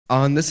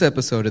On this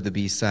episode of the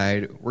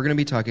B-Side, we're going to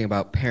be talking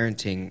about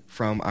parenting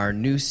from our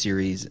new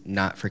series,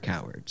 Not for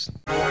Cowards.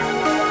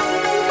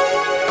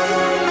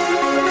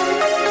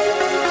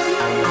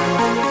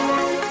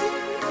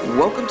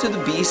 Welcome to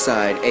the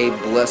B-Side, a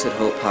Blessed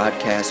Hope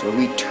podcast where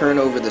we turn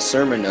over the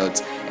sermon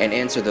notes and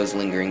answer those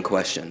lingering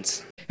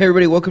questions. Hey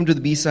everybody, welcome to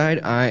the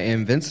B-Side. I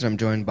am Vincent. I'm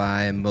joined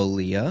by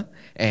Malia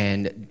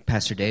and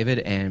Pastor David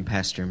and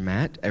Pastor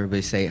Matt.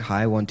 Everybody say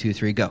hi, 1, 2,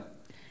 3, go.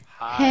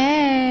 Hi.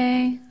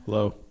 Hey.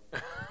 Hello.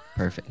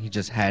 Perfect. He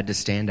just had to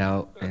stand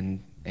out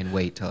and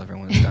wait till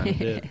everyone's done. I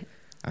did.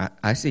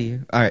 I see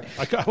you. All right.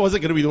 I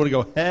wasn't going to be the one to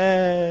go,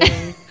 hey.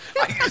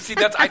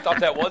 I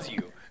thought that was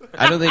you.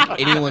 I don't think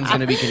anyone's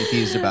going to be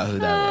confused about who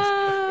that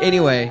was.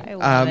 Anyway,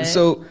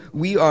 so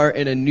we are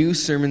in a new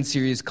sermon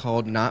series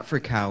called Not for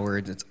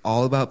Cowards. It's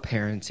all about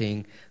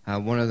parenting.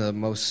 One of the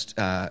most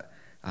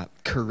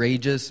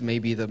courageous,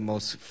 maybe the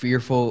most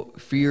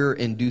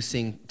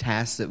fear-inducing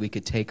tasks that we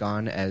could take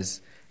on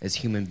as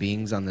human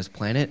beings on this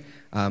planet,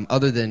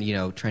 other than,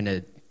 trying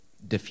to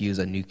diffuse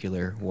a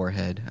nuclear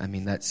warhead. I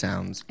mean, that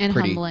sounds and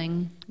pretty...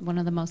 humbling. One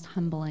of the most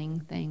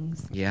humbling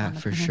things. Yeah,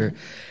 for sure.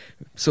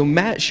 So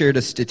Matt shared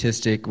a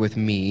statistic with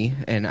me,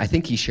 and I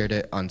think he shared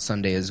it on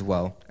Sunday as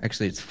well.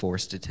 Actually, it's 4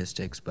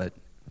 statistics, but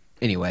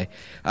anyway,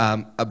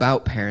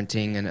 about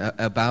parenting and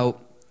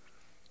about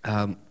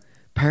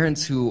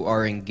parents who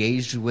are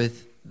engaged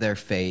with their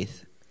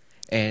faith,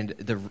 and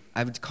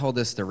I would call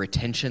this the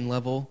retention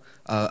level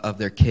of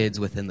their kids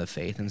within the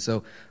faith. And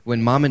so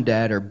when mom and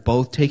dad are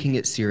both taking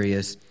it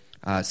serious,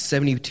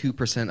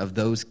 72% of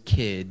those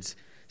kids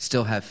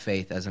still have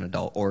faith as an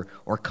adult or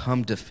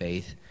come to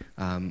faith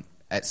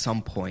at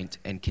some point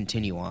and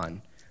continue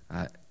on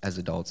as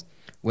adults.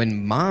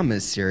 When mom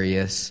is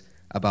serious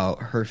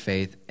about her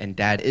faith and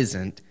dad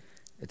isn't,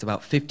 it's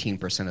about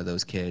 15% of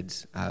those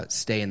kids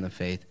stay in the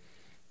faith.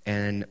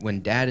 And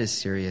when dad is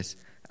serious,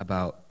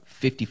 about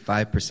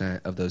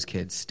 55% of those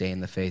kids stay in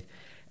the faith.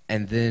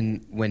 And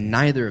then when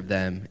neither of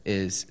them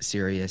is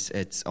serious,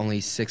 it's only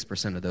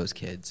 6% of those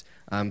kids.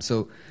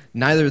 So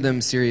neither of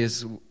them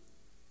serious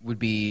would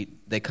be,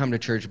 they come to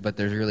church, but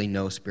there's really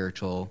no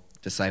spiritual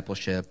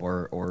discipleship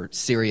or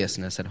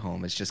seriousness at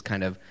home. It's just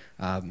kind of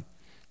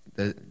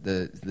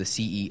the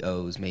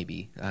CEOs,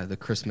 maybe, the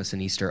Christmas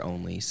and Easter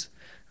onlys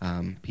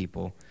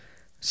people.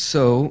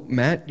 So,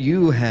 Matt,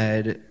 you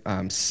had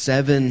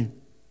 7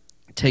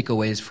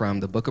 takeaways from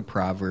the book of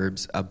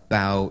Proverbs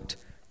about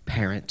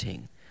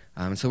parenting.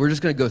 So we're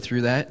just going to go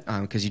through that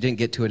because you didn't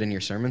get to it in your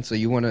sermon. So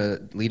you want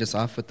to lead us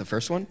off with the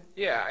first one?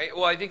 Yeah,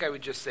 I think I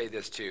would just say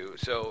this too.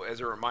 So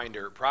as a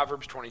reminder,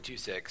 Proverbs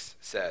 22:6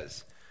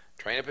 says,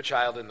 "Train up a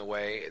child in the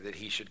way that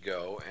he should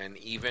go, and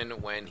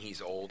even when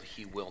he's old,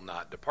 he will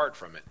not depart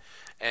from it."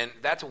 And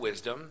that's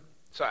wisdom.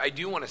 So I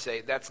do want to say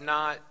that's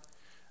not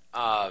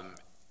a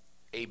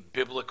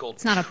biblical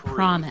It's not a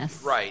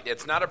promise. Right,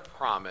 it's not a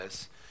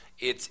promise.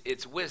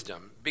 It's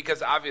wisdom,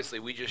 because obviously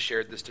we just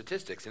shared the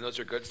statistics, and those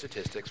are good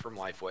statistics from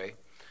Lifeway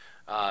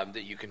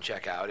that you can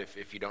check out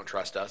if you don't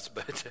trust us.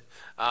 But,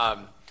 a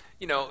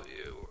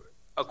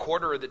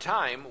quarter of the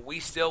time, we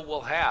still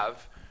will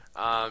have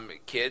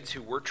kids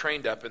who were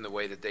trained up in the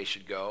way that they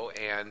should go,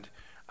 and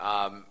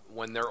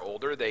when they're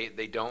older,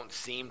 they don't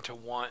seem to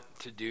want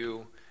to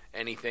do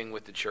anything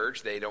with the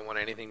church. They don't want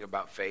anything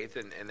about faith,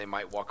 and they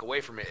might walk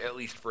away from it, at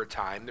least for a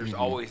time. There's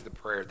always the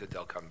prayer that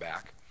they'll come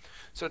back.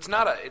 So it's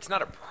not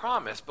a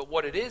promise, but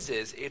what it is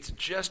it's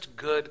just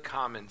good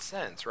common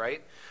sense,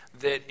 right?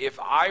 That if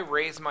I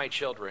raise my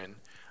children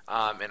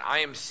and I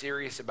am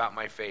serious about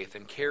my faith,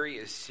 and Carrie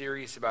is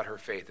serious about her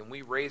faith, and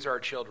we raise our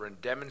children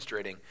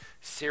demonstrating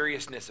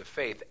seriousness of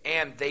faith,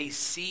 and they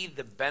see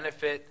the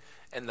benefit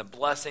and the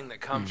blessing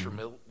that comes from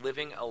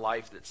living a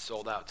life that's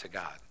sold out to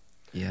God.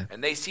 Yeah.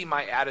 And they see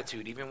my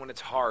attitude, even when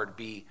it's hard,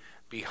 be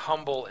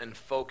humble and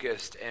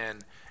focused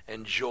and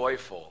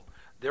joyful.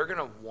 They're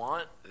going to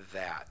want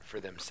that for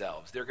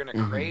themselves. They're going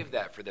to crave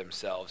that for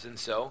themselves. And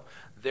so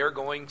they're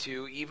going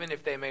to, even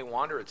if they may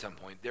wander at some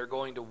point, they're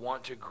going to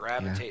want to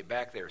gravitate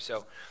back there.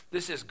 So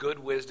this is good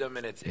wisdom,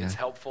 and it's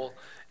helpful.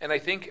 And I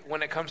think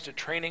when it comes to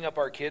training up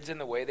our kids in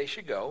the way they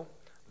should go,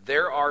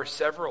 there are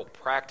several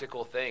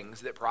practical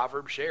things that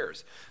Proverbs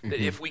shares.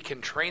 That if we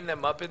can train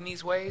them up in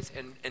these ways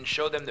and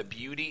show them the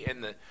beauty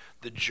and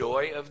the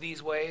joy of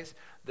these ways,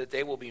 that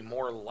they will be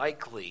more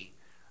likely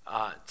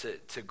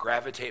to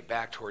gravitate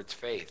back towards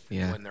faith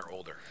when they're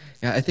older.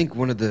 Yeah, I think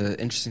one of the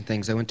interesting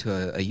things, I went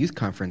to a youth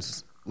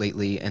conference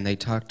lately, and they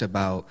talked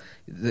about,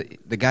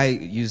 the guy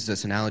used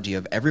this analogy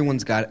of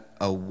everyone's got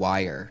a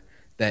wire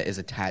that is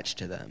attached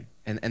to them,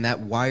 and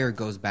that wire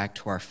goes back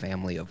to our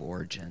family of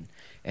origin.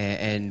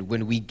 And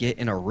when we get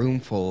in a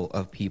room full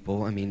of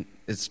people, I mean,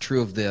 it's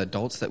true of the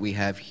adults that we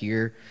have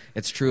here,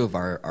 it's true of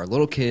our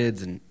little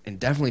kids, and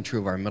definitely true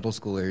of our middle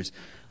schoolers,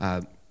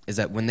 is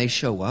that when they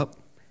show up,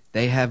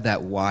 they have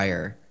that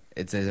wire.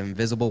 It's an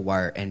invisible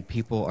wire, and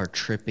people are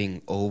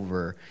tripping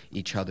over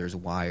each other's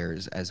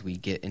wires as we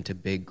get into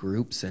big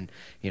groups, and,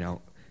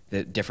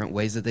 the different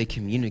ways that they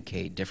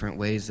communicate, different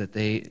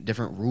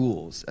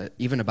rules,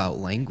 even about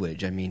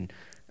language. I mean,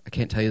 I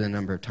can't tell you the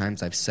number of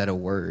times I've said a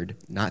word,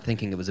 not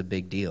thinking it was a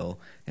big deal,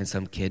 and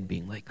some kid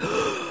being like,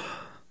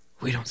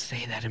 we don't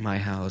say that in my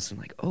house. And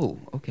like, oh,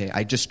 okay,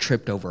 I just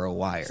tripped over a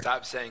wire.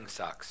 Stop saying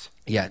sucks.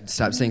 Yeah,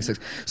 stop saying sucks.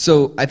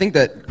 So I think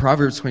that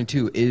Proverbs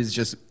 22 is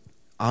just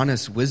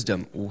honest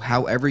wisdom.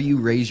 However you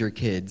raise your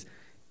kids,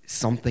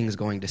 something's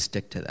going to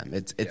stick to them.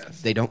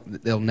 Yes.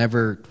 They'll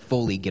never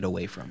fully get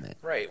away from it.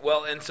 Right.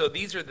 Well, and so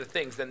these are the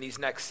things, then these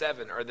next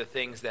 7 are the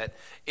things that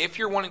if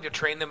you're wanting to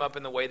train them up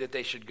in the way that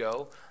they should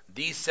go,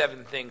 these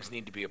 7 things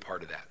need to be a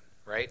part of that,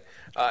 right?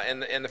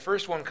 And the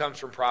first one comes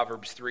from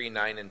Proverbs 3,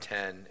 9, and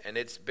 10, and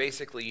it's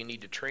basically you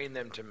need to train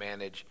them to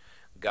manage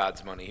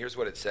God's money. Here's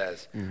what it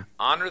says.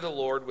 Honor the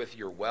Lord with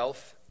your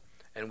wealth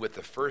and with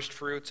the first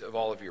fruits of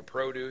all of your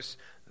produce.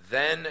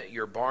 Then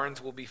your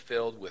barns will be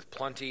filled with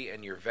plenty,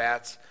 and your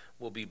vats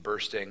will be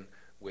bursting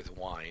with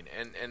wine.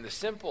 And the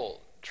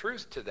simple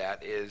truth to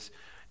that is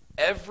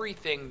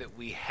everything that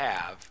we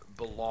have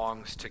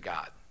belongs to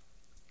God.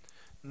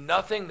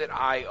 Nothing that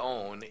I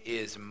own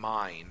is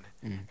mine.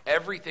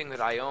 Everything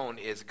that I own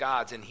is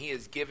God's, and he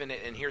has given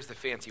it, and here's the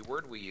fancy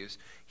word we use,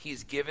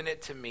 he's given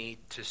it to me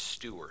to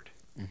steward,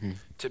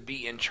 to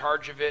be in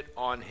charge of it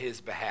on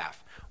his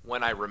behalf.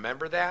 When I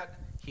remember that,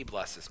 he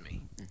blesses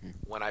me.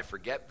 When I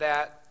forget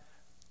that,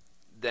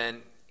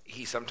 then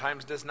he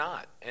sometimes does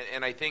not.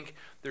 And I think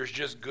there's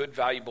just good,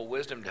 valuable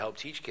wisdom to help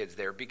teach kids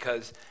there,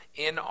 because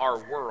in our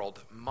world,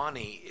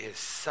 money is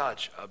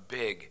such a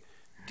big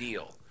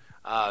deal.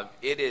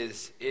 It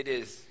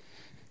is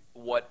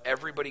what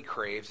everybody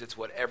craves. It's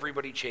what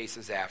everybody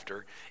chases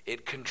after.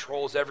 It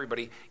controls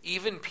everybody,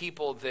 even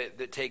people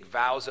that take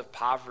vows of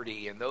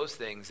poverty and those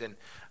things. And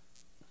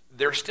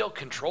they're still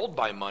controlled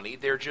by money.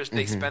 They're just,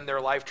 they spend their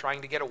life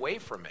trying to get away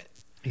from it.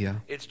 Yeah.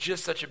 It's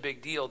just such a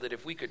big deal that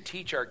if we could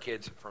teach our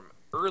kids from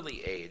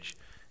early age,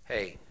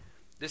 hey,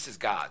 this is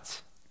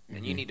God's,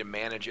 and you need to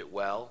manage it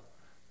well,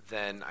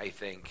 then I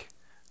think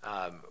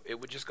it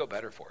would just go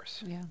better for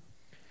us. Yeah.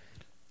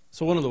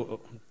 So one of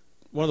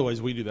the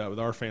ways we do that with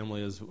our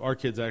family is our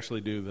kids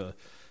actually do the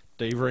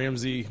Dave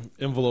Ramsey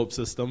envelope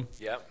system.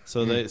 Yep.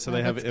 So they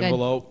have that's an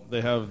envelope,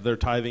 they have their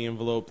tithing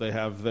envelope, they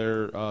have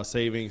their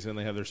savings, and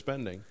they have their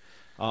spending.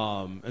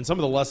 And some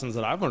of the lessons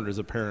that I've learned as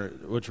a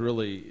parent, which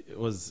really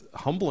was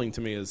humbling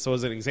to me, is, so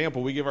as an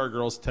example, we give our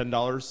girls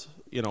 $10,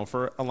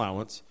 for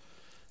allowance.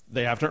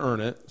 They have to earn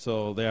it,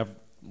 so they have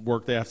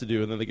work they have to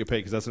do, and then they get paid.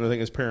 Because that's another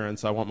thing as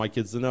parents, I want my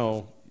kids to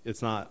know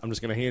it's not, I'm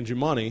just going to hand you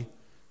money.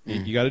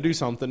 You got to do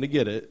something to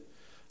get it.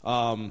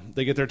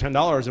 They get their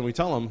 $10, and we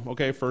tell them,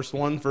 okay, first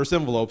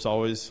envelope's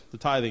always the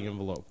tithing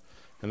envelope.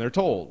 And they're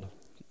told,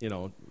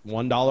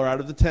 $1 out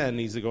of the 10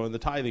 needs to go in the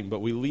tithing, but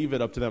we leave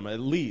it up to them. At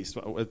least,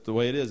 the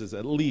way it is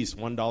at least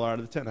 $1 out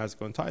of the 10 has to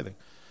go in tithing.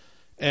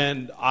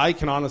 And I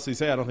can honestly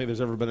say I don't think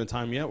there's ever been a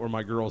time yet where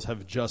my girls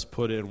have just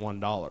put in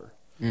 $1.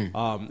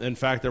 In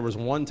fact, there was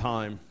one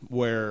time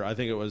where I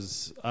think it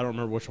was, I don't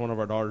remember which one of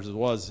our daughters it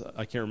was,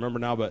 I can't remember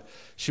now, but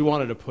she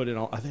wanted to put in,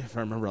 I think if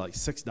I remember, like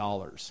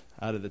 $6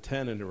 out of the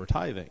 10 into her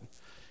tithing.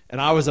 And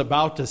I was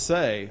about to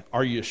say,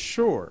 are you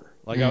sure?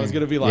 Like I was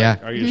going to be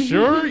like, are you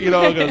sure?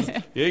 Because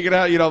you're going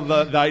to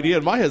have, the idea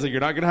in my head is that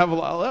you're not going to have a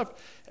lot left.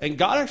 And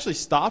God actually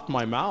stopped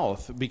my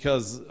mouth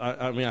because,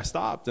 I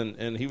stopped.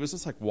 And he was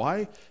just like,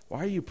 why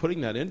are you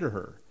putting that into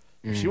her?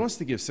 If she wants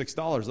to give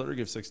 $6, let her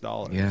give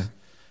 $6. Yeah.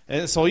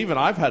 And so even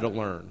I've had to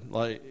learn,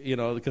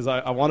 because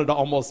I wanted to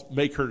almost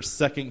make her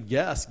second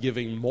guess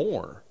giving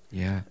more.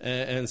 Yeah.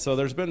 And so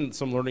there's been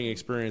some learning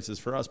experiences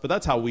for us. But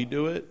that's how we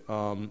do it.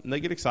 And they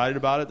get excited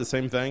about it. The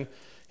same thing.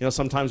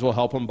 Sometimes we'll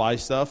help them buy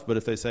stuff, but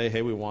if they say,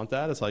 hey, we want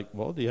that, it's like,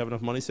 well, do you have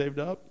enough money saved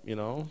up?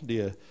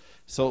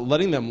 So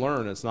letting them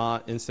learn, it's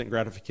not instant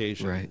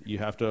gratification. Right. You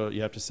have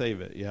to save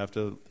it. You have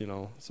to,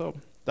 so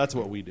that's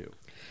what we do.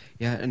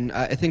 Yeah, and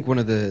I think one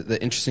of the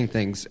interesting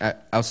things,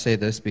 I'll say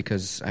this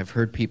because I've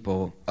heard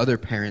other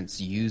parents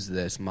use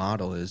this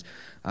model is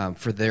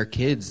for their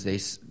kids,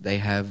 they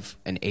have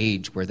an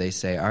age where they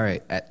say, all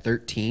right, at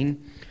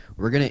 13,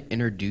 we're going to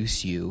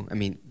introduce you. I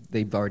mean,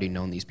 they've already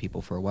known these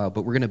people for a while,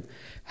 but we're going to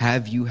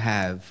have you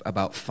have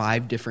about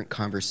 5 different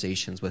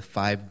conversations with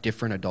 5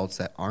 different adults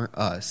that aren't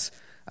us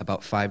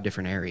about 5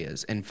 different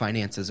areas, and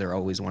finances are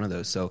always one of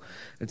those. So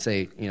let's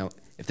say,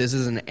 if this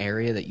is an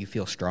area that you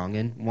feel strong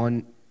in,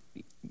 one,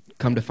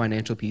 come to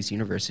Financial Peace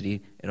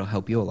University. It'll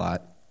help you a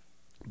lot.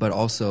 But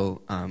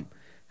also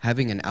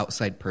having an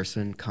outside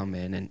person come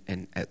in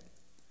and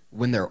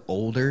when they're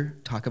older,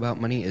 talk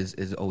about money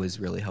is always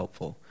really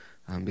helpful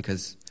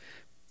because,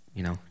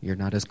 you're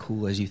not as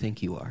cool as you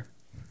think you are.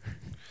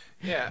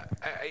 Yeah,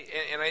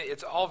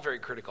 it's all very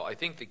critical. I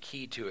think the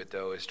key to it,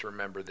 though, is to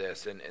remember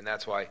this, and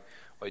that's why,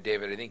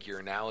 David, I think your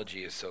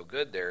analogy is so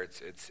good there.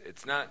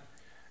 It's not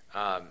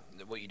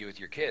what you do with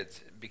your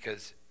kids,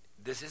 because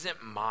this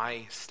isn't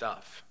my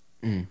stuff.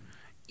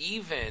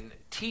 Even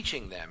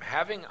teaching them,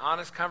 having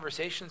honest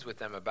conversations with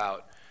them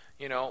about,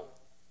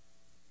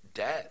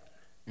 debt.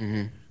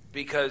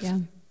 Because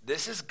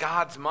this is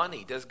God's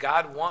money. Does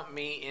God want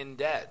me in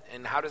debt?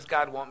 And how does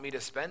God want me to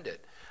spend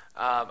it?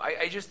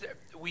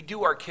 We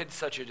do our kids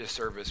such a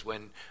disservice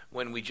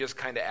when we just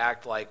kind of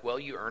act like, well,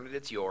 you earned it,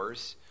 it's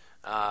yours,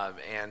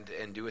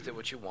 and do with it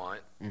what you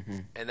want,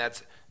 and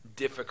that's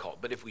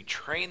difficult. But if we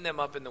train them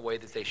up in the way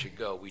that they should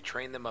go, we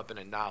train them up in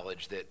a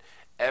knowledge that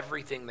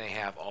everything they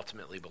have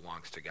ultimately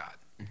belongs to God.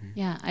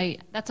 Yeah,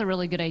 that's a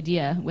really good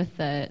idea with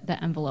the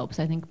envelopes.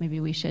 I think maybe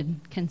we should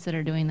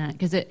consider doing that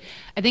because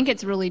I think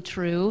it's really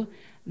true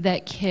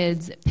that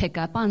kids pick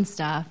up on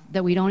stuff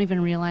that we don't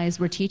even realize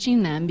we're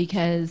teaching them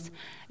because,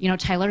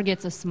 Tyler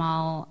gets a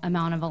small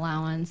amount of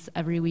allowance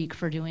every week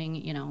for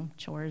doing,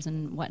 chores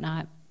and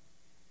whatnot.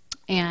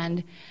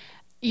 And,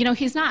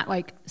 he's not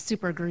like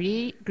super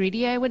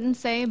greedy, I wouldn't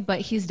say, but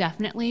he's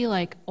definitely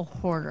like a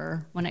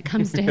hoarder when it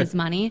comes to his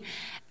money.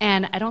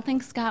 And I don't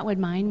think Scott would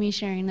mind me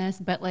sharing this,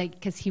 but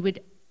because he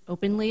would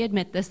openly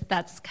admit this,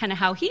 that's kind of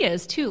how he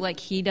is too. Like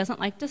he doesn't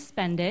like to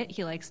spend it.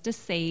 He likes to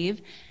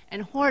save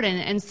and hoard.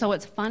 And so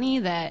it's funny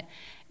that,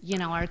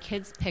 our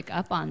kids pick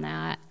up on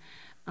that.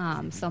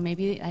 So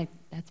maybe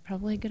that's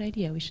probably a good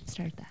idea. We should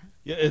start that.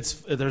 Yeah,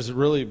 there's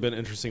really been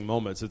interesting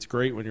moments. It's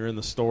great when you're in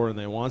the store and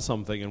they want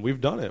something, and we've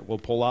done it. We'll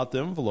pull out the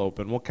envelope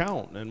and we'll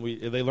count, and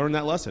they learn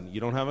that lesson.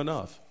 You don't have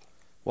enough.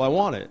 Well, I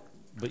want it,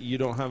 but you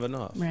don't have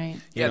enough. Right.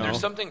 Yeah, there's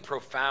something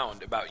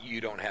profound about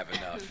you don't have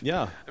enough.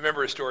 Yeah. I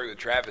remember a story with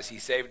Travis. He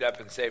saved up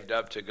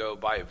to go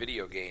buy a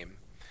video game,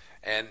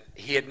 and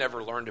he had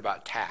never learned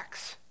about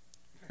tax.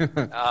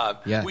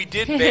 Yeah. We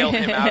did bail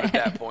him out at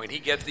that point.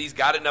 He's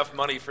got enough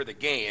money for the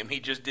game. He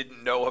just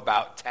didn't know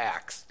about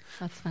tax.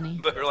 That's funny.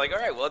 But we're like, all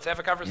right, well, let's have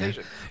a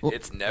conversation. Yeah. Well,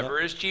 it's never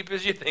as cheap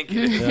as you think it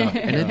is. Yeah.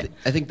 And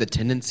I think the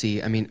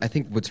tendency, I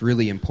think what's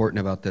really important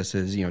about this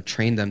is,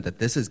 train them that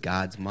this is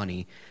God's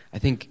money. I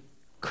think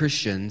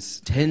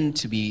Christians tend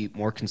to be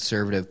more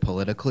conservative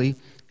politically,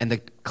 and the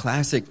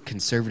classic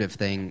conservative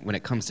thing when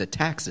it comes to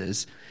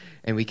taxes,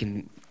 and we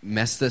can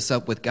mess this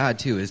up with God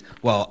too, is,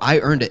 well, I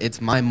earned it,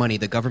 it's my money,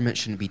 the government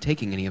shouldn't be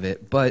taking any of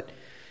it. But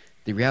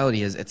the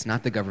reality is it's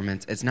not the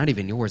government's, it's not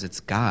even yours, it's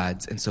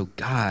God's, and so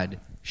God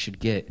should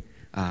get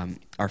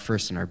our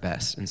first and our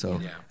best. And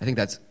so I think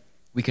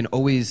we can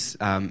always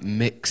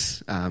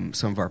mix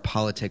some of our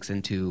politics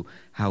into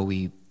how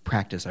we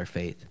practice our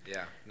faith.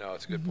 Yeah, no,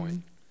 it's a good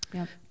point.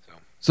 Yep.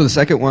 So the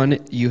second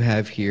one you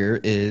have here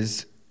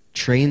is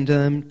train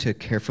them to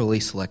carefully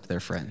select their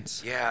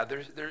friends. Yeah,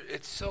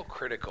 it's so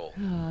critical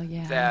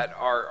that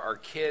our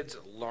kids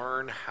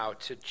learn how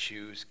to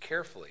choose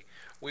carefully.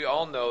 We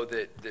all know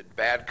that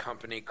bad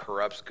company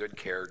corrupts good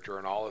character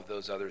and all of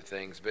those other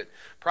things. But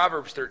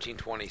Proverbs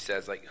 13:20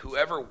 says,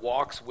 whoever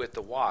walks with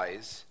the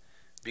wise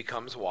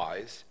becomes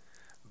wise,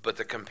 but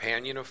the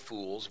companion of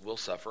fools will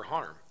suffer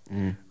harm.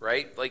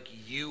 Right?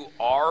 You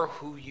are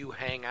who you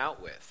hang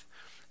out with.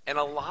 And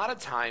a lot of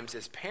times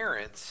as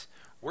parents,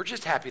 we're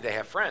just happy they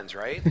have friends,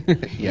 right?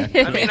 Yeah.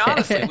 I mean,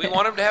 honestly, we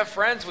want them to have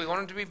friends. We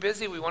want them to be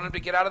busy. We want them to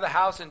get out of the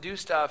house and do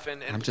stuff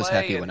and I'm play just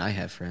happy when I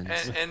have friends.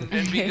 and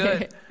be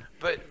good.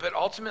 But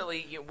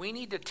ultimately, we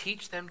need to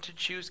teach them to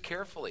choose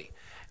carefully.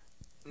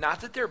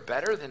 Not that they're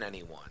better than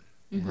anyone.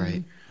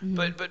 Right.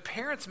 But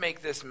parents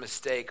make this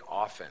mistake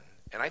often.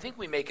 And I think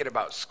we make it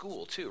about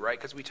school too, right?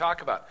 Because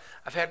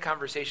I've had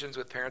conversations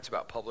with parents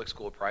about public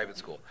school, private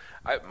school.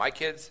 My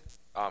kids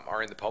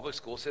are in the public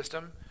school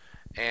system,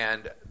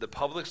 and the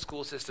public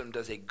school system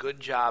does a good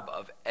job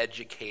of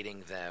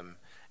educating them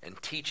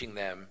and teaching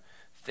them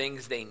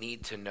things they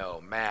need to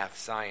know: math,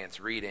 science,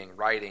 reading,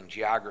 writing,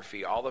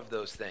 geography, all of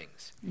those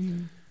things.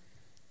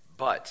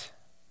 But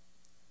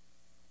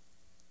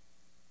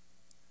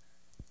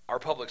our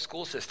public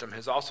school system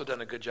has also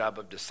done a good job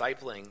of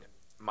discipling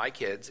my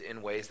kids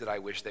in ways that I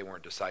wish they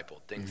weren't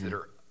discipled, things that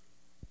are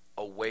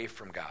away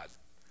from God,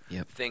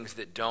 things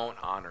that don't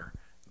honor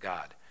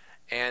God.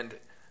 And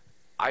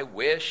I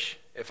wish,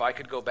 if I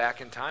could go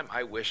back in time,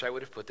 I wish I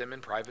would have put them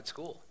in private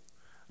school.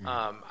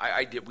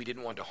 We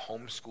didn't want to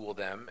homeschool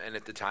them, and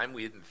at the time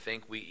we didn't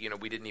think we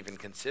didn't even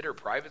consider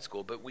private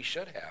school, but we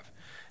should have.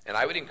 And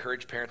I would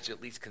encourage parents to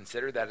at least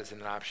consider that as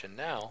an option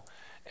now.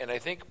 And I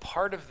think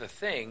part of the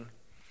thing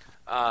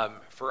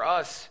for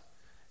us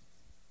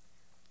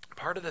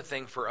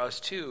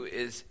too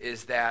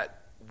is that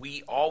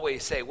we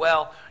always say,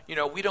 well,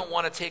 we don't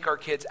want to take our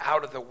kids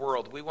out of the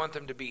world. We want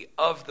them to be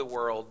of the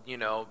world,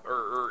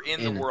 or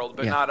in the world,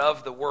 but not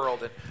of the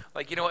world.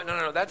 And you know what?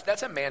 No.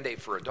 That's a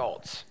mandate for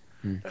adults.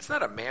 That's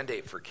not a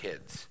mandate for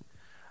kids.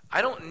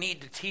 I don't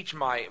need to teach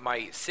my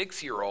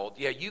 6-year-old,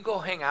 you go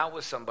hang out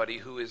with somebody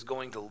who is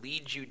going to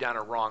lead you down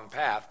a wrong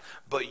path,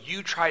 but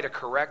you try to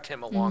correct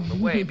him along the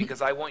way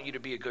because I want you to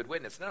be a good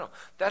witness. No,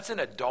 that's an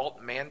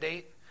adult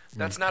mandate.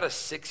 That's not a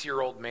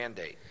 6-year-old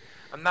mandate.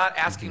 I'm not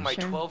asking my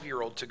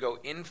 12-year-old to go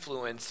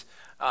influence.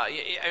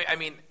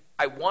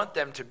 I want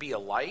them to be a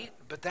light,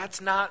 but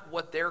that's not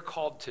what they're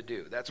called to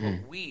do. That's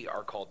what we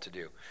are called to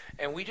do.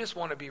 And we just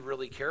want to be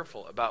really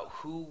careful about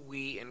who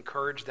we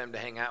encourage them to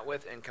hang out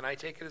with. And can I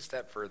take it a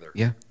step further?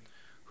 Yeah.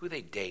 Who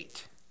they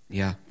date.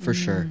 Yeah, for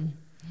sure.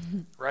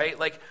 Right?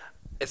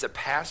 As a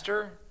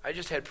pastor, I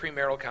just had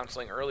premarital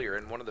counseling earlier,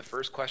 and one of the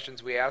first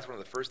questions we asked, one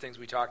of the first things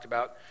we talked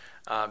about,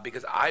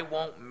 because I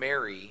won't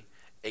marry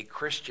a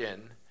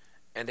Christian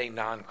and a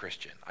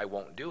non-Christian. I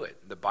won't do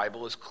it. The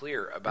Bible is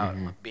clear about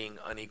being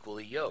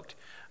unequally yoked.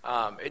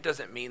 It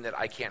doesn't mean that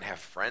I can't have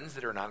friends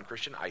that are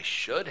non-Christian. I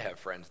should have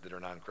friends that are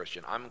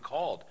non-Christian. I'm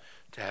called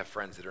to have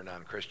friends that are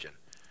non-Christian.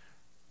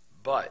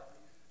 But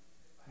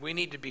we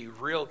need to be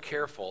real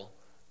careful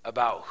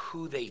about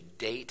who they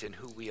date and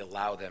who we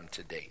allow them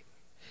to date.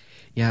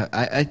 Yeah,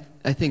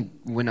 I think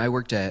when I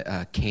worked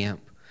at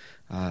camp,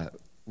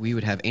 we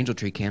would have Angel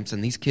Tree camps,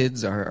 and these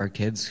kids are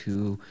kids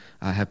who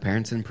have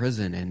parents in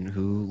prison and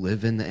who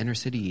live in the inner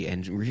city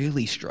and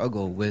really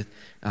struggle with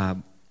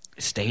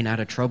staying out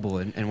of trouble.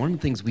 And one of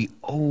the things we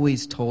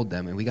always told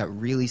them, and we got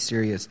really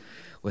serious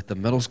with the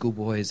middle school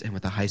boys and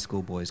with the high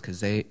school boys,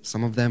 because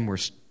some of them were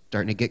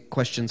starting to get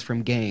questions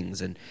from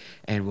gangs, and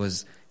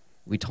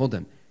we told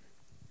them,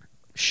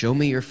 show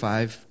me your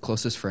 5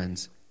 closest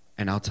friends,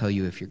 and I'll tell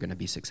you if you're going to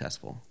be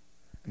successful.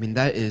 I mean,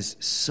 that is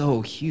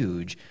so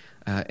huge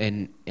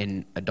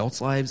in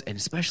adults' lives, and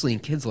especially in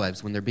kids'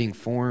 lives when they're being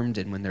formed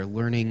and when they're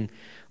learning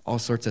all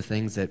sorts of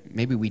things that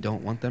maybe we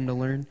don't want them to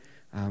learn.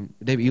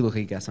 David, you look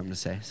like you got something to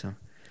say. So.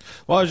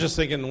 Well, I was just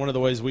thinking one of the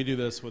ways we do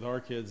this with our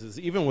kids is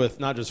even with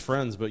not just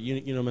friends, but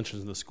you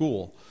mentioned the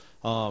school.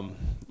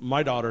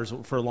 My daughters,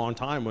 for a long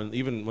time,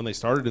 when they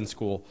started in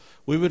school,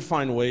 we would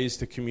find ways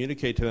to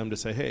communicate to them to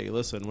say, hey,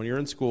 listen, when you're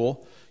in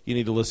school, you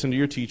need to listen to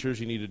your teachers.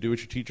 You need to do what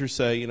your teachers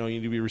say. You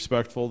need to be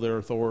respectful of their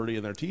authority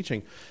and their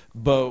teaching.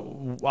 But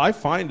I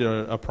find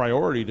a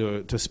priority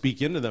to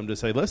speak into them to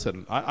say,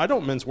 listen, I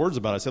don't mince words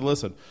about it. I said,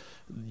 listen,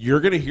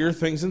 you're going to hear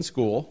things in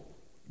school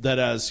that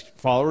as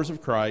followers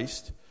of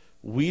Christ,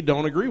 we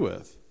don't agree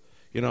with.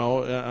 I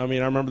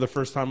remember the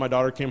first time my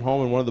daughter came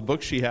home, and one of the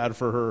books she had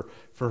for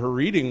her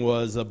reading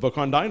was a book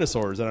on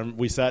dinosaurs. And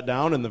we sat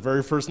down, and the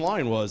very first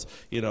line was,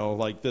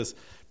 like this,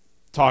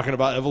 talking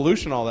about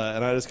evolution, all that.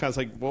 And I just kind of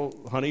like, well,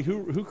 honey,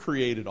 who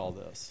created all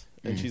this?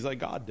 And she's like,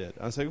 God did.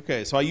 I was like,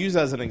 okay. So I use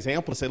that as an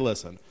example to say,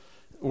 listen,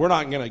 we're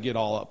not going to get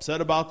all upset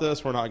about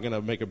this. We're not going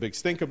to make a big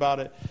stink about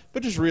it.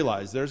 But just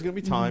realize there's going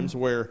to be times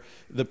where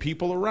the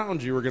people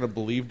around you are going to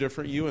believe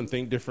different you and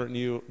think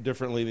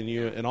differently than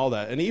you and all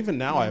that. And even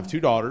now I have 2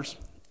 daughters,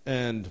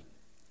 and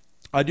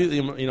I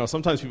do,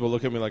 sometimes people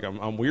look at me like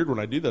I'm weird when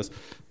I do this.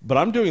 But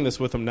I'm doing this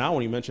with them now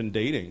when you mentioned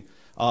dating.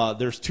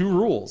 There's 2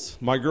 rules.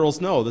 My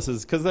girls know this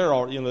is because they're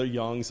all, they're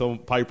young. So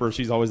Piper,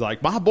 she's always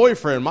like, my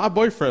boyfriend. I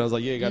was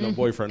like, yeah, you got no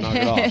boyfriend. Knock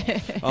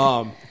it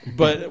off.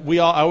 But I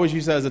always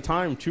use that as a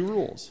time, 2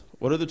 rules.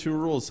 What are the 2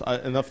 rules?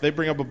 And if they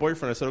bring up a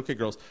boyfriend, I said, okay,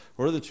 girls,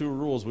 what are the 2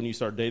 rules when you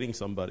start dating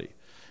somebody?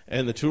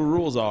 And the 2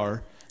 rules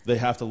are they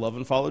have to love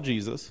and follow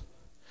Jesus,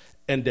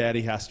 and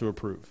daddy has to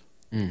approve.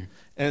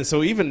 And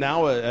so even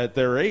now at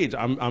their age,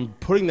 I'm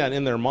putting that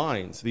in their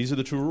minds. These are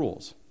the 2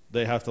 rules.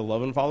 They have to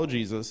love and follow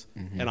Jesus,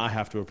 and I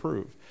have to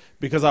approve.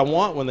 Because I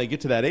want, when they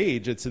get to that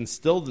age, it's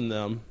instilled in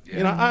them.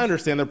 Yeah. I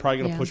understand they're probably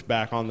going to push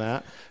back on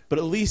that, but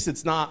at least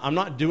I'm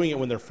not doing it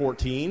when they're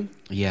 14,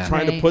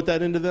 trying to put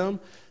that into them.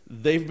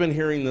 They've been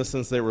hearing this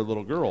since they were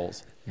little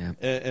girls. Yeah.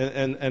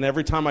 And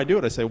every time I do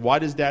it, I say, why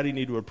does daddy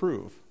need to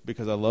approve?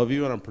 Because I love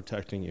you and I'm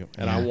protecting you.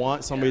 And I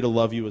want somebody to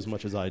love you as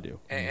much as I do.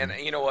 And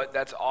you know what?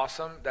 That's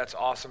awesome. That's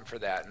awesome for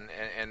that.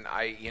 And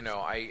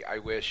I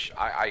wish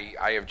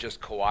I have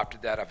just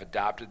co-opted that. I've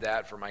adopted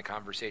that for my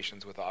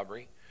conversations with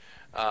Aubrey.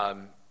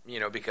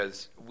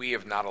 Because we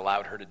have not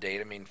allowed her to date.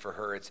 I mean, for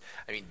her,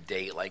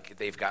 date like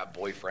they've got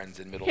boyfriends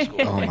in middle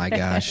school. Oh my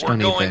gosh! We're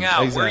going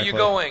out. Exactly. Where are you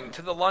going?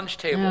 To the lunch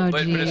table. Oh,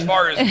 but as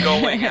far as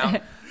going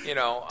out,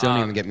 don't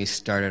even get me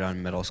started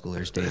on middle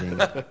schoolers dating.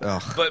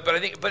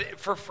 But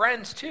for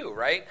friends too,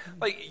 right?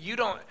 Like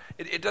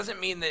it doesn't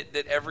mean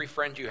that every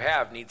friend you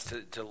have needs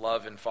to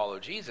love and follow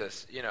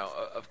Jesus.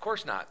 Of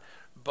course not.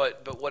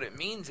 But what it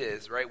means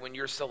is, right, when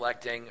you're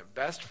selecting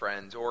best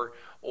friends or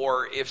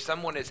if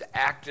someone is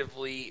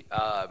actively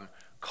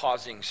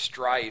causing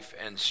strife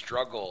and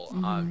struggle,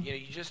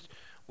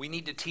 we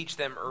need to teach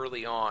them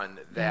early on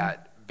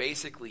that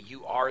basically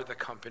you are the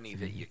company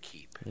that you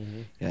keep.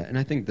 Mm-hmm. Yeah, and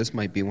I think this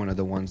might be one of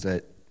the ones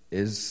that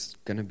is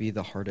going to be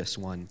the hardest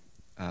one.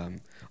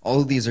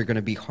 All of these are going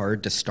to be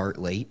hard to start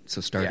late, so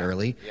start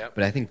early. Yep.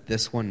 But I think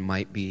this one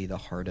might be the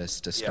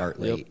hardest to start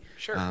late.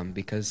 Sure.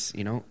 Because,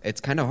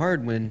 it's kind of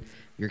hard when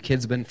your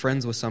kid's been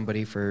friends with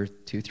somebody for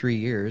 2-3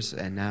 years,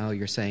 and now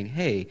you're saying,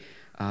 hey,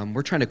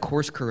 we're trying to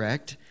course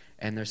correct,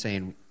 and they're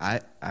saying,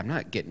 I'm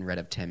not getting rid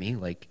of Timmy.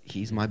 Like,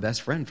 he's my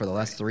best friend for the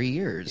last 3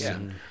 years. Yeah.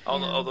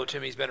 Although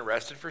Timmy's been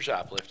arrested for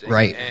shoplifting.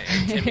 Right.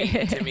 And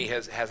Timmy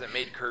hasn't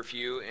made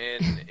curfew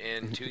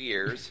in 2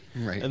 years.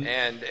 Right.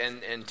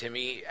 And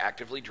Timmy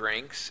actively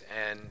drinks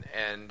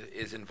and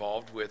is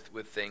involved with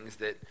things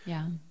that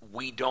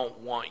we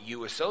don't want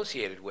you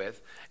associated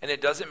with. And it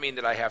doesn't mean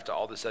that I have to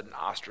all of a sudden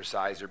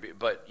ostracize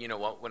but you know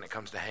what, when it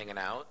comes to hanging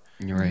out,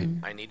 you're right.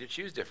 I need to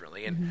choose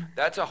differently. And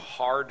that's a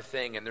hard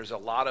thing. And there's a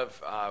lot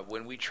of,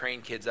 when we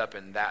train kids up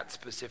in that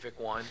specific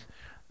one,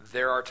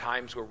 there are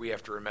times where we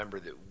have to remember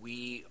that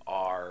we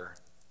are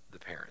the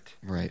parent.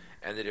 Right.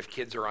 And that if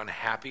kids are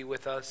unhappy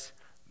with us,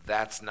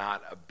 that's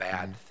not a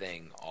bad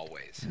thing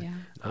always. Yeah.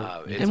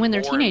 It's And when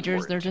they're more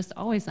teenagers, they're important. just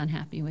always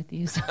unhappy with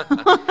you. So.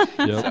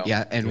 Yep.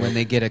 Yeah, and when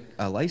they get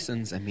a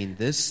license, I mean,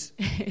 this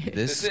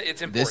It's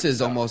important this is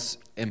stuff. almost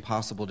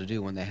impossible to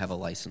do when they have a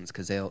license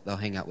because they'll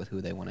hang out with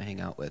who they want to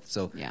hang out with.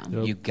 So Yeah.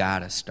 Yep. you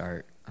gotta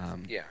start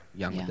Yeah.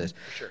 young Yeah. with this.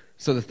 For sure.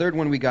 So the third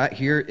one we got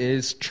here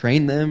is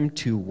train them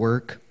to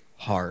work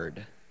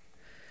hard.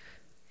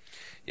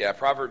 Yeah,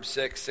 Proverbs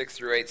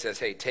 6:6-8 says,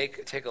 "Hey,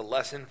 take a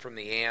lesson from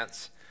the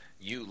ants,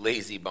 you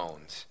lazy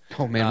bones."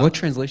 Oh man, what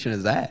translation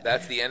is that?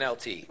 That's the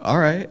NLT. All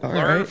right.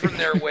 Learn from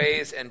their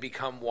ways and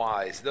become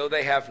wise. Though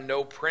they have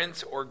no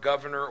prince or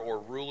governor or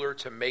ruler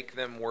to make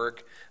them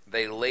work,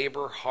 they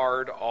labor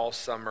hard all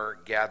summer,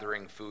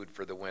 gathering food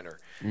for the winter.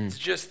 It's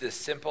just this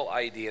simple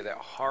idea that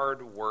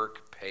hard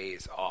work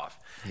pays off.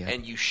 Yeah.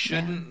 And you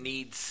shouldn't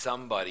need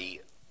somebody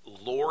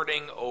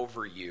lording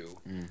over you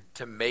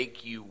to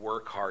make you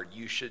work hard.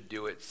 You should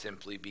do it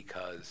simply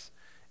because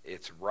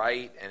it's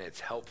right and it's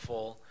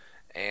helpful.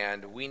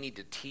 And we need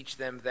to teach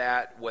them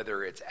that,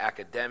 whether it's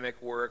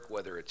academic work,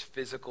 whether it's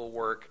physical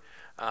work.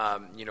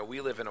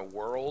 We live in a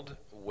world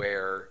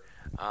where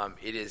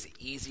it is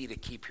easy to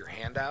keep your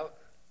hand out.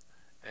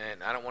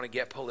 And I don't want to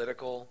get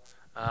political,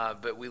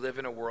 but we live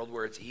in a world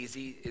where it's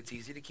easy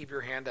to keep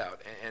your hand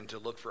out and to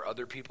look for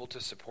other people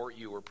to support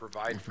you or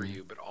provide for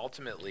you. But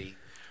ultimately,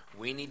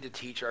 we need to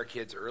teach our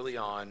kids early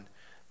on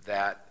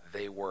that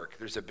they work.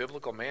 There's a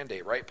biblical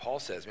mandate, right? Paul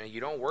says, man, you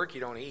don't work, you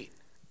don't eat.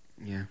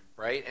 Yeah.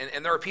 Right?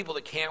 And there are people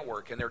that can't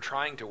work, and they're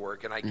trying to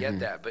work, and I get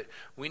that. But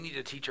we need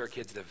to teach our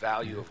kids the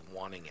value of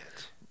wanting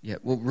it. Yeah,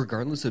 well,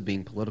 regardless of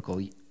being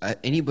political,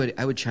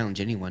 I would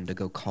challenge anyone to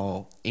go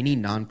call any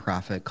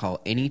nonprofit,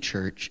 call any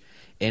church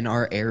in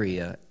our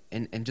area,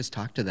 and just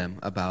talk to them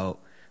about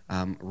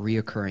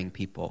reoccurring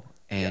people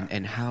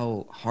and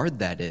how hard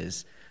that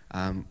is.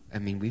 I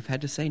mean, we've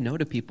had to say no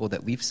to people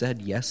that we've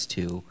said yes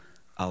to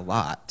a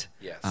lot.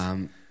 Yes.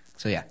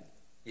 So, yeah.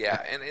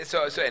 Yeah, and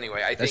so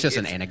anyway, I think That's just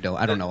an anecdote.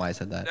 I don't know why I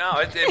said that. No,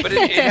 but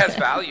it has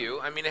value.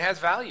 I mean, it has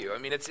value. I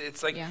mean,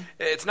 it's like, Yeah.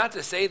 it's not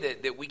to say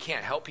that we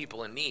can't help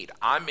people in need.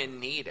 I'm in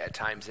need at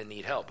times and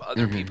need help.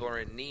 Other people are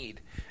in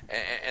need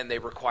and they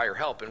require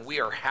help, and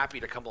we are happy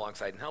to come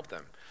alongside and help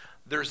them.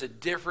 There's a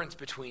difference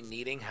between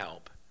needing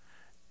help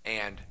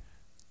and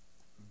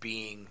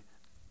being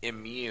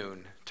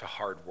immune to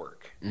hard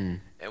work.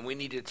 And we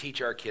need to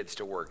teach our kids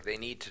to work. They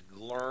need to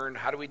learn.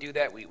 How do we do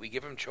that? We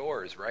give them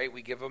chores, right?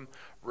 We give them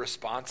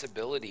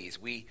responsibilities.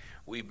 We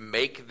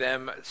make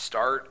them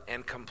start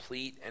and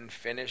complete and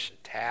finish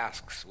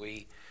tasks.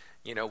 We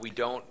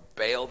don't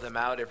bail them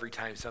out every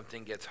time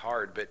something gets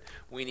hard, but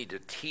we need to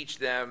teach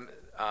them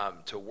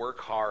to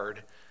work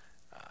hard.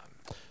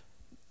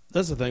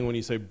 That's the thing when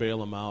you say bail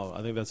them out.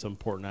 I think that's an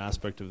important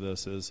aspect of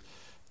this is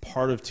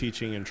part of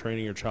teaching and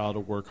training your child to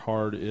work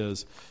hard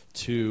is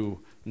to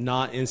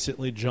not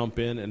instantly jump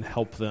in and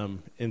help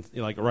them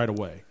right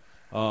away.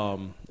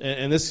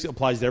 And this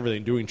applies to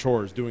everything, doing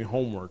chores, doing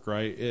homework,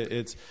 right?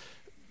 It's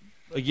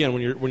again,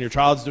 when your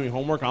child's doing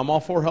homework, I'm all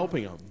for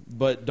helping them,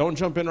 but don't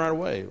jump in right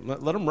away.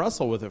 Let them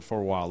wrestle with it for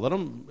a while. Let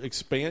them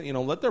expand,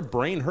 let their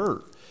brain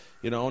hurt.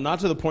 Not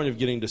to the point of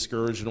getting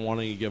discouraged and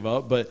wanting to give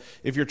up, but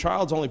if your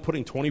child's only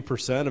putting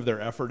 20% of their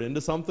effort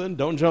into something,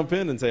 don't jump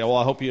in and say, well,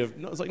 I'll help you.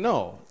 No, it's like,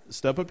 no,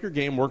 step up your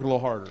game, work a little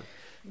harder.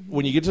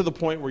 When you get to the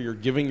point where you're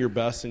giving your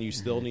best and you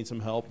still need some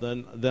help,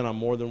 then I'm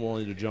more than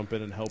willing to jump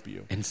in and help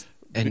you.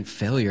 And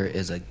failure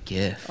is a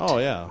gift. Oh,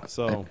 yeah.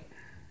 So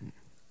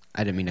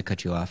I didn't mean to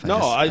cut you off.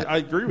 I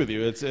agree with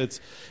you. It's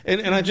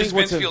and I think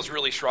Vince feels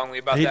really strongly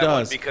about He that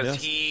does, one because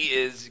yes. he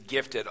is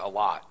gifted a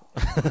lot.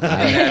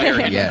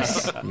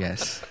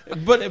 Yes.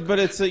 But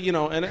it's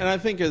and I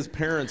think as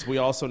parents we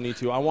also need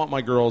to. I want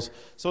my girls.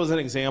 So as an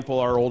example,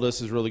 our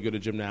oldest is really good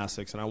at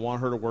gymnastics, and I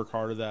want her to work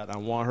hard at that. I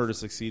want her to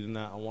succeed in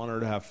that. I want her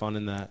to have fun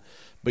in that.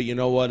 But you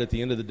know what? At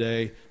the end of the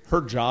day,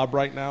 her job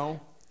right now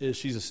is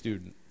she's a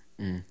student,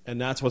 and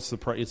that's what's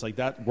it's like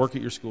that. Work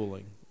at your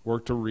schooling.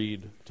 Work to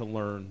read, to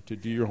learn, to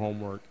do your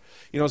homework.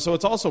 So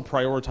it's also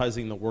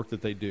prioritizing the work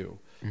that they do.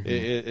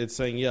 It's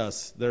saying,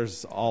 yes,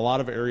 there's a lot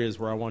of areas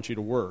where I want you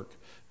to work,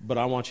 but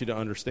I want you to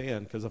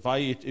understand. Because if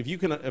I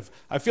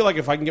feel like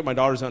if I can get my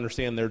daughters to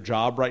understand their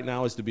job right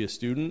now is to be a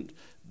student,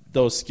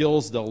 those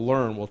skills they'll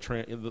learn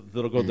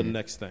that'll go to the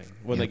next thing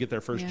when they get their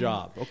first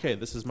job. Okay,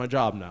 this is my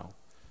job now.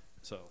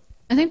 So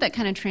I think that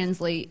kind of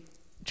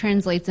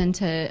translates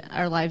into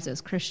our lives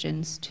as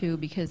Christians too,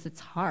 because it's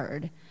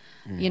hard.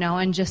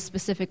 And just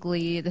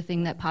specifically the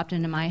thing that popped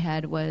into my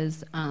head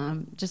was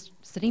just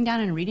sitting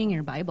down and reading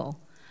your Bible.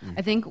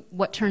 I think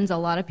what turns a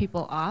lot of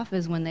people off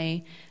is when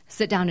they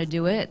sit down to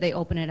do it, they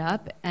open it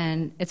up,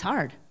 and it's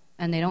hard,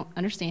 and they don't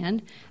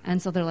understand.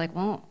 And so they're like,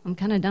 well, I'm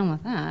kind of done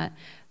with that.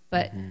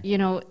 But,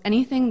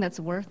 anything that's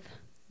worth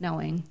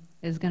knowing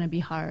is going to be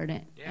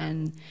hard,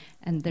 and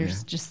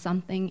there's just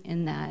something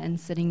in that and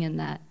sitting in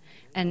that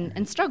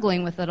and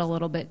struggling with it a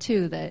little bit,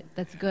 too,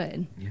 that's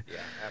good. Yeah,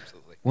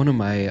 absolutely. One of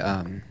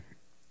my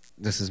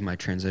this is my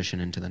transition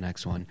into the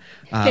next one.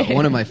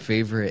 One of my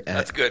favorite.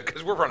 That's good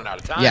because we're running out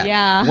of time. Yeah.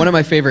 Yeah. One of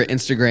my favorite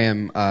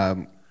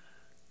Instagram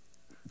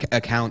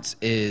accounts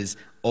is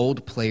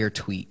old player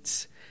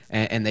tweets,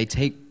 and they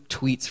take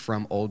tweets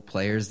from old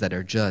players that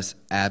are just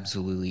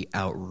absolutely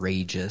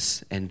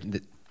outrageous,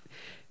 and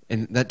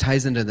that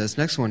ties into this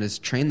next one is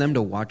train them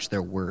to watch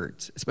their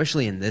words,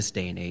 especially in this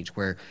day and age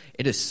where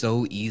it is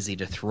so easy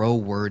to throw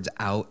words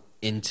out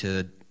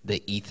into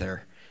the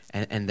ether,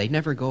 and they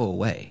never go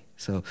away.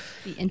 So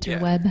The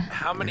interweb.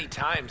 How many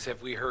times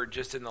have we heard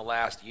just in the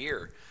last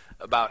year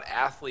about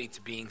athletes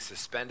being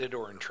suspended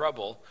or in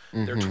trouble?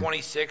 They're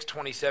 26,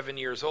 27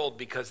 years old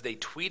because they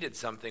tweeted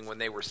something when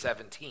they were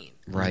 17.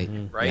 right.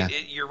 Right? Yeah.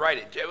 You're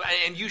right.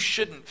 And you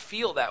shouldn't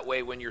feel that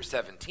way when you're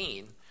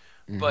 17.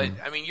 But,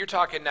 I mean, you're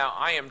talking now,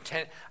 I am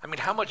 10. I mean,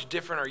 how much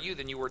different are you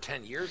than you were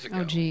 10 years ago?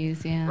 Oh,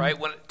 geez, yeah. Right?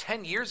 When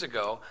 10 years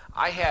ago,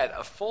 I had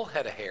a full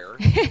head of hair,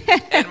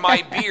 and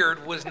my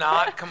beard was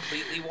not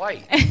completely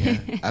white.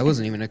 I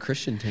wasn't even a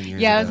Christian 10 years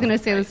ago. Yeah, I was going to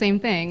say the same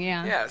thing.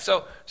 Yeah. Yeah,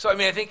 so I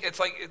mean, I think it's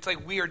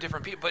like we are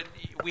different people, but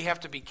we have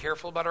to be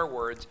careful about our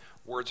words.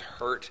 Words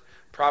hurt.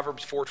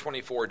 Proverbs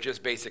 4:24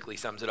 just basically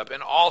sums it up,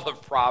 and all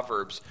of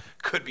Proverbs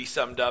could be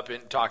summed up in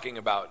talking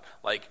about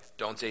like,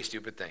 don't say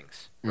stupid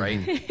things,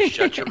 right?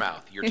 Shut your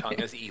mouth. Your tongue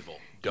is evil.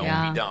 Don't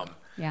be dumb.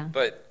 Yeah.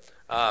 But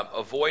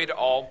avoid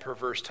all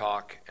perverse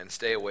talk and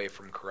stay away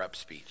from corrupt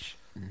speech.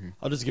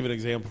 I'll just give an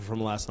example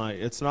from last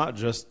night. It's not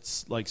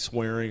just like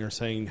swearing or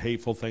saying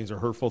hateful things or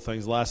hurtful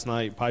things. Last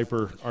night,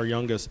 Piper, our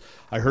youngest,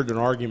 I heard an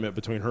argument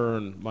between her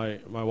and my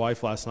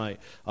wife last night.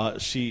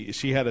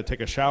 She had to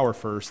take a shower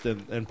first,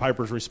 and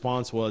Piper's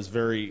response was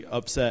very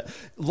upset.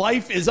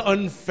 Life is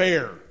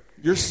unfair.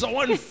 You're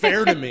so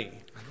unfair to me.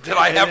 Did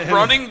I have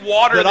running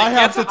water that that I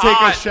have to gets take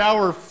hot? a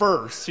shower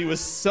first? She was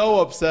so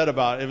upset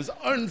about it. It was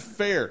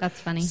unfair. That's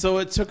funny. So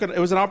it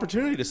was an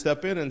opportunity to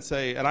step in and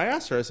say, and I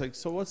asked her, I was like,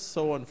 so what's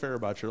so unfair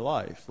about your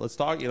life? Let's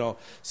talk,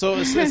 So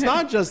it's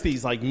not just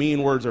these like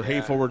mean words or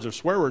hateful words or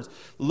swear words.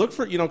 Look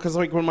for, because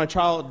like when my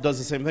child does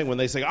the same thing, when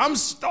they say, I'm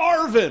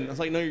starving, it's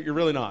like, no, you're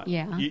really not.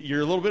 Yeah.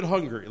 You're a little bit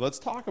hungry. Let's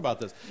talk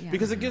about this. Yeah.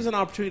 Because it gives an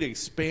opportunity to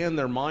expand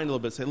their mind a little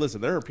bit. Say, listen,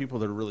 there are people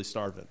that are really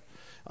starving.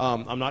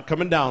 I'm not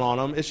coming down on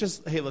them. It's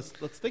just, hey, let's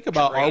think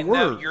about our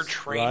words. You're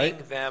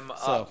training them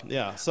up.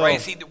 So right.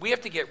 See, we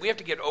have to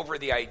get over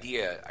the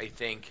idea, I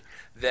think,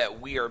 that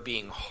we are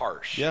being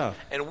harsh. Yeah.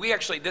 And we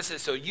actually,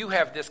 so you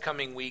have this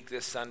coming week,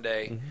 this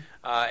Sunday,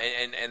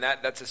 and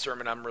that's a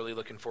sermon I'm really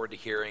looking forward to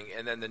hearing.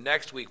 And then the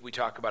next week we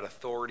talk about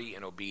authority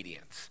and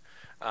obedience.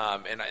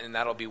 And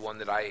that'll be one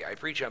that I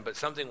preach on. But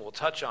something we'll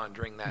touch on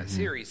during that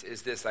series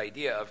is this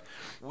idea of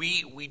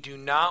we do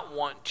not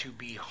want to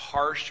be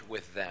harsh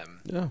with them.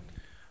 Yeah.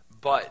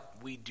 But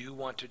we do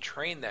want to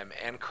train them,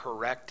 and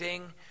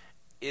correcting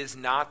is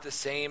not the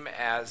same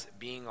as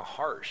being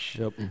harsh.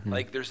 Yep.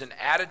 Like there's an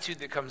attitude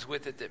that comes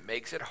with it that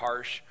makes it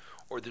harsh,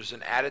 or there's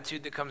an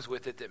attitude that comes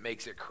with it that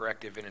makes it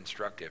corrective and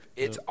instructive.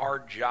 It's our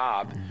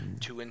job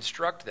to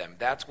instruct them.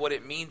 That's what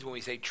it means when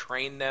we say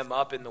train them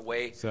up in the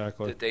way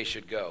that they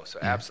should go. So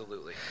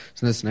absolutely.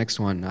 So this next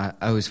one, I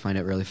always find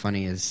it really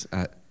funny, is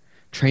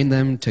train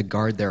them to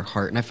guard their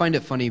heart. And I find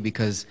it funny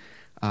because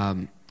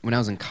when I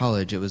was in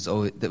college,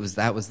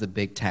 that was the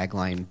big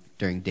tagline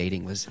during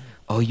dating was,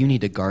 oh, you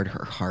need to guard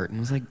her heart. And I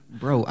was like,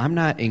 bro, I'm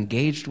not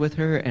engaged with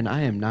her, and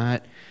I am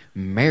not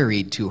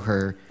married to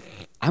her.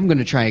 I'm going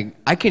to try.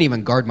 I can't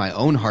even guard my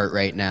own heart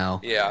right now.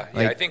 Yeah.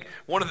 I think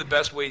one of the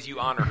best ways you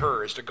honor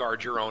her is to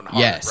guard your own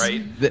heart, yes,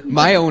 right?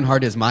 My own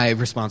heart is my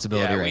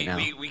responsibility right now.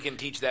 We can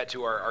teach that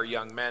to our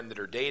young men that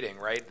are dating,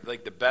 right?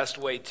 Like the best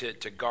way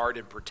to guard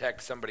and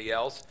protect somebody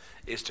else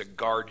is to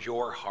guard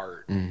your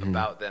heart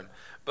about them.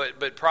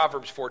 But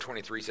Proverbs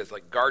 4:23 says,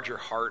 like, guard your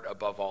heart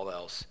above all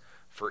else,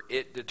 for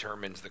it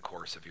determines the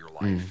course of your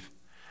life.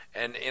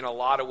 And in a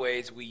lot of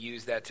ways, we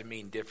use that to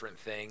mean different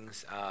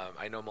things.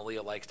 I know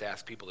Malia likes to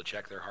ask people to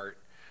check their heart.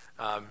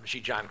 She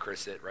John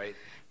Chris it, right?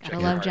 I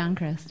love John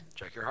Chris.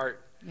 Check your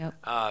heart. Yep.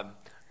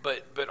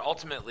 But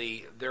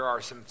ultimately, there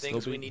are some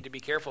things we need to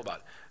be careful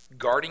about.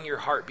 Guarding your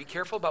heart. Be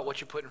careful about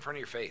what you put in front of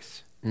your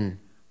face.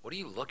 What are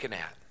you looking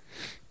at?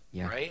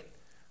 Yeah. Right?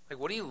 Like,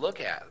 what do you look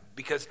at?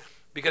 Because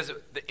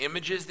the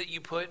images that you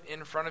put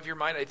in front of your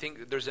mind, I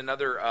think there's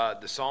another,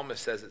 the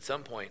psalmist says at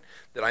some point,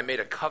 that I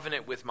made a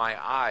covenant with my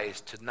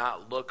eyes to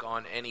not look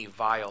on any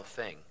vile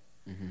thing.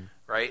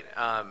 Right?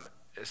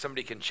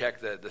 Somebody can check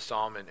the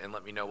psalm and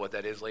let me know what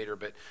that is later.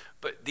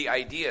 But the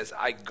idea is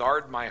I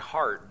guard my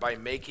heart by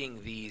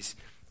making these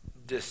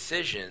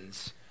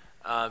decisions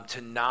to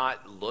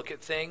not look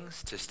at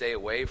things, to stay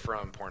away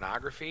from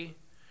pornography,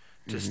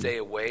 to stay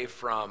away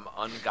from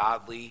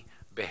ungodly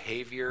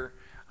behavior,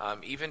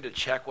 even to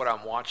check what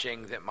I'm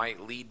watching that might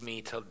lead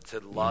me to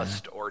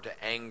lust or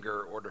to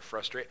anger or to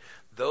frustration.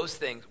 Those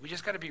things, we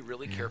just got to be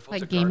really careful.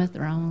 Like Game of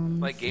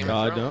Thrones. Like Game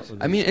of Thrones.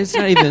 I mean, it's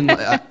not even,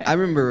 I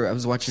remember I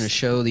was watching a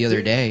show the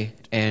other day,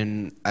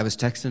 and I was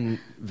texting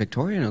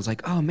Victoria, and I was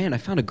like, oh man, I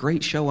found a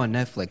great show on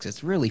Netflix.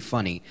 It's really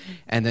funny.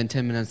 And then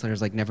 10 minutes later, I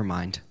was like, never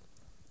mind.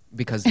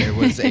 Because there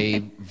was a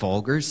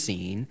vulgar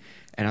scene,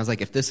 and I was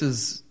like, if this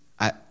is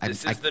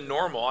This is the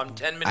normal. I'm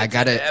 10 minutes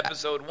gotta- into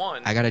episode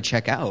 1. I got to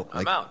check out.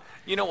 I'm out.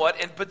 You know what?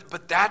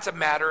 But that's a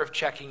matter of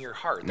checking your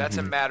heart. That's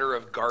a matter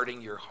of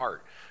guarding your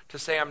heart. To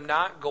say I'm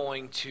not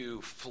going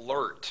to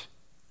flirt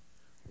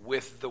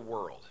with the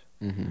world.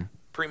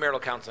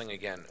 Premarital counseling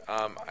again.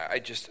 I'm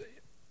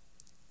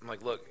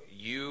like, look,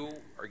 you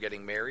are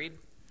getting married.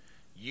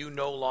 You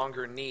no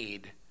longer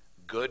need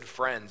good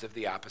friends of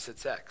the opposite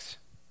sex.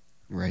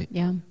 Right.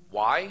 Yeah.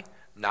 Why?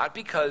 Not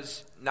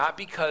because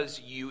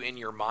you in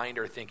your mind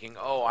are thinking,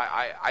 oh,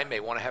 I may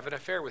want to have an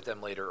affair with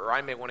them later, or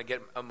I may want to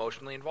get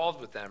emotionally involved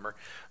with them,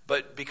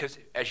 but because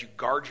as you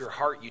guard your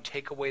heart, you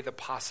take away the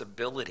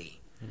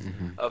possibility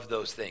of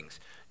those things.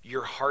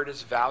 Your heart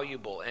is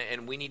valuable,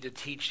 and we need to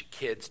teach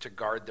kids to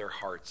guard their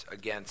hearts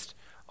against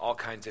all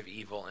kinds of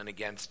evil and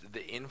against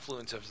the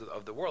influence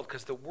of the world,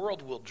 because the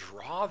world will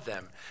draw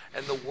them,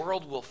 and the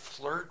world will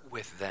flirt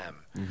with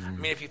them. I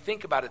mean, if you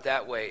think about it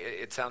that way,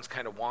 it sounds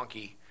kind of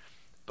wonky.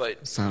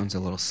 But sounds a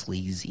little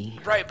sleazy.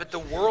 Right, but the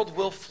world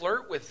will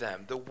flirt with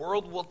them. The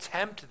world will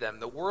tempt them.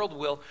 The world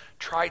will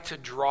try to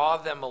draw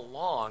them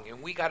along,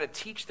 and we got to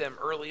teach them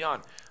early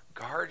on.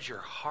 Guard your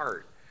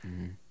heart.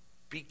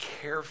 Be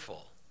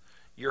careful.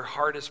 Your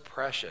heart is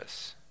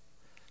precious.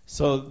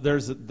 So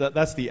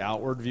that's the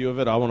outward view of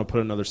it. I want to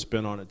put another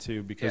spin on it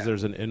too, because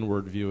there's an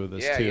inward view of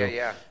this too.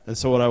 Yeah. And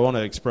so what I want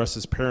to express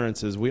as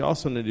parents is we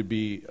also need to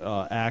be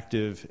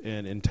active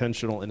and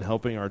intentional in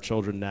helping our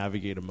children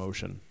navigate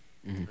emotion.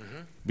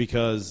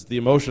 Because the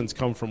emotions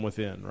come from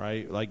within,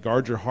 right? Like,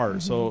 guard your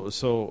heart.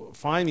 So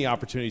find the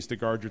opportunities to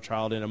guard your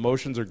child in.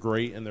 Emotions are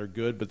great and they're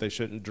good, but they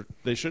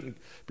shouldn't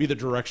be the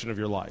direction of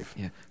your life.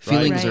 Yeah.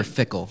 Feelings Right. are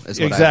fickle, is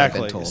what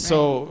Exactly. I've been told.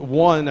 So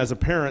one, as a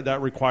parent,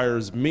 that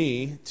requires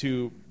me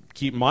to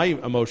keep my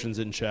emotions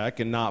in check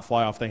and not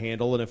fly off the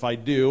handle. And if I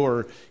do,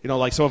 or,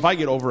 so if I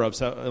get over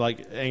upset,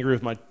 like angry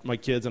with my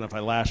kids, and if I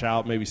lash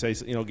out, maybe say,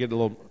 get a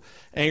little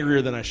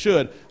angrier than I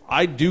should,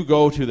 I do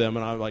go to them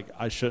and I'm like,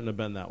 I shouldn't have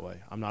been that way.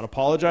 I'm not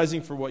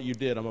apologizing for what you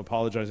did. I'm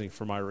apologizing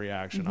for my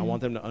reaction. I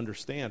want them to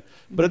understand.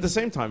 But at the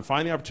same time,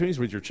 find the opportunities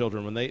with your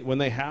children when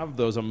they have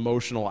those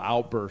emotional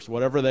outbursts,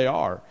 whatever they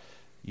are,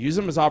 use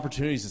them as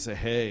opportunities to say,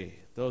 hey,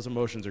 those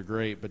emotions are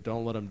great, but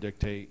don't let them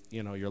dictate,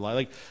 your life.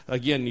 Like,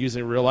 again,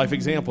 using a real life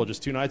example,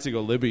 just 2 nights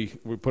ago, Libby,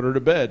 we put her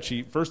to bed.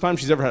 First time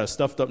she's ever had a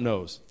stuffed up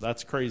nose.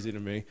 That's crazy to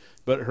me.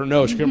 But her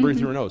nose, she couldn't breathe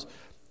through her nose.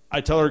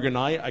 I tell her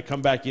goodnight. I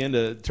come back in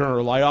to turn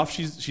her light off.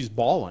 She's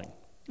bawling.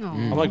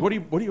 I'm like,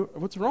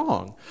 what's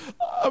wrong?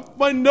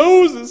 My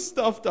nose is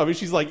stuffed up. I mean,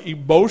 she's like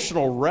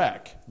emotional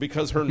wreck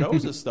because her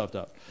nose is stuffed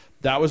up.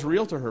 That was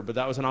real to her, but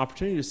that was an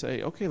opportunity to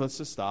say, okay, let's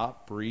just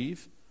stop, breathe.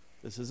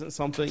 This isn't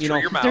something, Through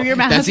your mouth. Through your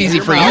mouth. That's easy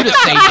for you to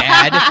say,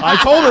 Dad. I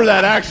told her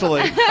that, actually.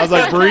 I was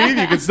like, breathe.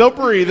 You can still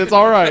breathe. It's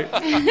all right.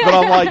 But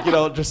I'm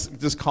like,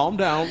 just calm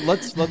down.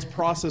 Let's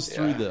process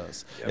through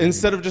this.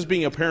 Instead of just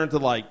being a parent to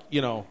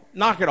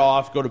knock it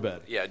off, go to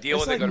bed. Yeah, deal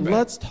It's with it, go to bed.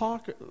 Let's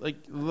talk.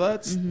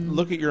 Let's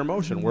look at your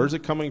emotion. Where's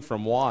it coming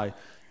from? Why?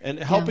 And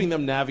helping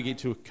them navigate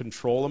to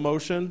control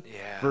emotion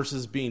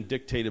versus being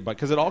dictated by,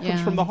 because it all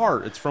comes from the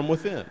heart. It's from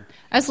within.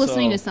 I was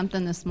listening to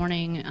something this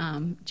morning,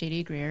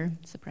 J.D. Greer,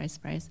 surprise,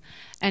 surprise,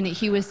 and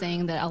he was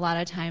saying that a lot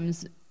of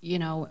times,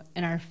 in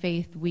our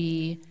faith,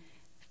 we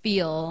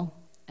feel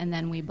and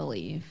then we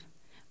believe,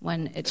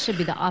 when it should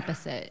be the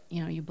opposite.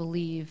 You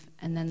believe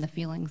and then the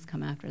feelings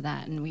come after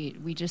that, and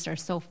we just are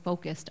so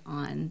focused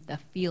on the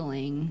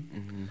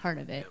feeling part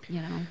of it,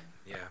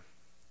 Yeah.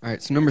 All right,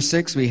 so number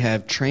 6, we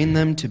have train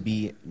them to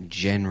be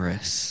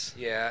generous.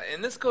 Yeah,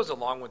 and this goes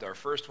along with our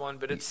first one,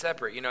 but it's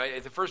separate.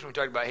 The first one we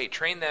talked about, hey,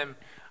 train them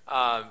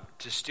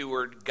to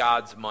steward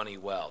God's money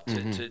well,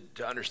 to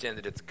understand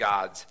that it's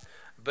God's.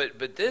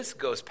 But this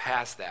goes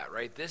past that,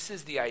 right? This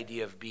is the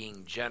idea of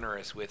being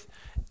generous with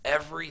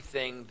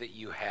everything that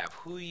you have,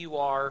 who you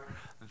are,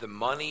 the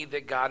money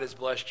that God has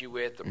blessed you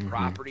with, the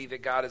property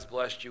that God has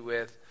blessed you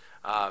with,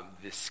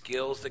 the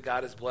skills that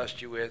God has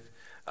blessed you with.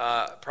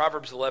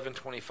 Proverbs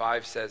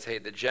 11:25 says, hey,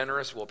 the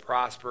generous will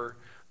prosper.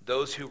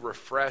 Those who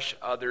refresh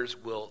others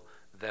will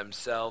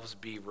themselves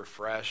be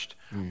refreshed.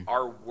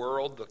 Our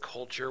world, the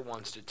culture,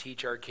 wants to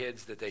teach our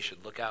kids that they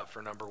should look out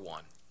for number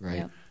one. Right.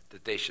 Yep.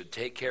 That they should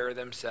take care of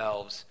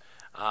themselves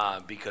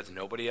because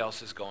nobody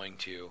else is going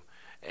to.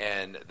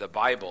 And the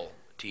Bible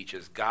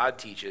teaches, God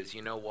teaches,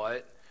 you know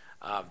what?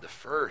 The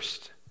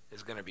first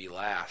is going to be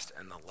last,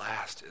 and the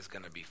last is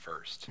going to be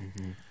first.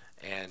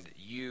 And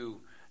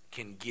you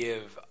can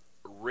give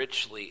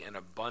richly and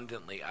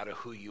abundantly out of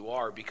who you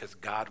are because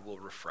God will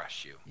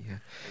refresh you. Yeah.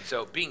 And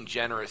so being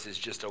generous is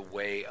just a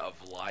way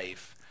of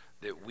life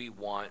that we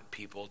want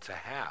people to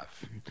have.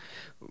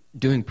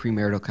 Doing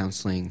premarital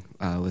counseling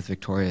with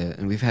Victoria,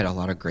 and we've had a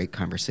lot of great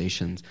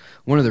conversations.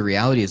 One of the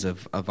realities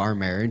of our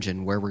marriage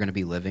and where we're going to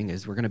be living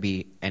is we're going to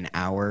be an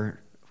hour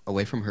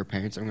away from her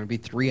parents, and we're going to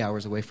be 3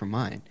 hours away from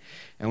mine.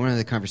 And one of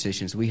the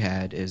conversations we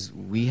had is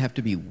we have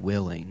to be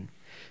willing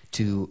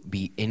to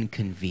be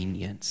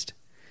inconvenienced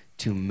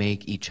to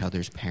make each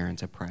other's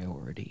parents a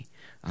priority.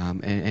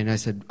 And I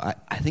said,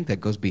 I think that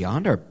goes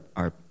beyond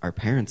our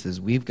parents, is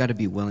we've got to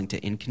be willing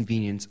to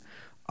inconvenience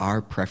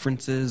our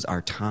preferences,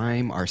 our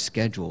time, our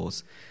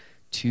schedules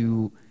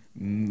to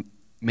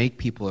make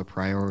people a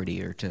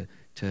priority or to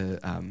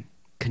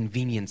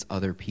convenience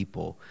other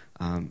people.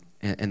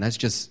 And that's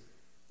just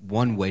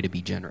one way to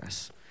be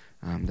generous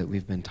that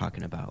we've been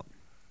talking about.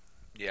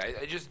 Yeah,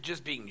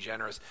 just being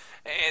generous.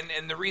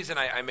 And the reason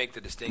I make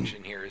the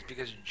distinction here is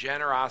because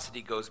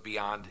generosity goes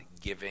beyond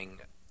giving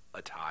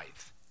a tithe.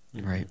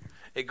 Right.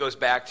 It goes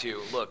back to,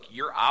 look,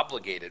 you're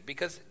obligated,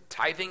 because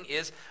tithing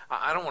is,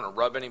 I don't want to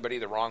rub anybody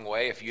the wrong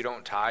way. If you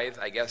don't tithe,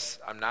 I guess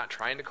I'm not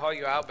trying to call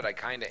you out, but I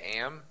kind of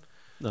am.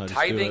 No, just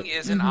Tithing do it.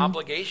 is an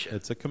obligation.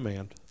 It's a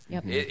command.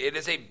 Yep. It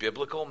is a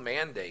biblical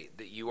mandate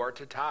that you are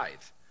to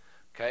tithe.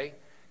 Okay?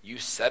 You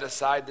set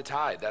aside the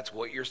tithe. That's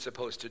what you're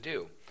supposed to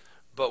do.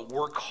 But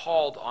we're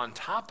called on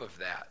top of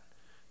that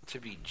to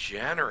be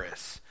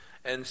generous.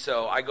 And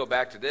so I go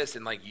back to this,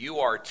 and like, you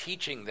are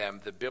teaching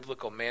them the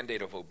biblical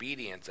mandate of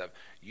obedience of,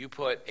 you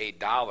put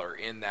 $1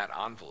 in that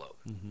envelope.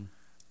 Mm-hmm.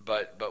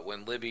 But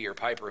when Libby or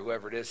Piper,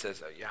 whoever it is,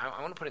 says, yeah, I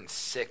want to put in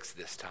 6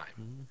 this time,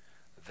 mm-hmm.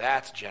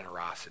 that's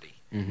generosity.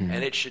 Mm-hmm.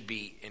 And it should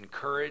be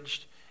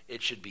encouraged.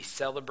 It should be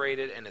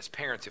celebrated. And as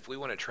parents, if we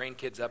want to train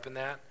kids up in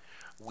that,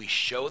 we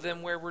show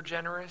them where we're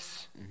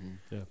generous,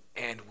 mm-hmm.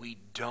 and we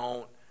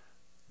don't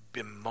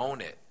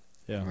bemoan it.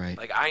 Yeah. Right.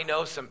 Like, I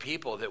know some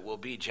people that will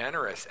be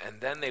generous, and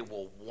then they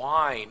will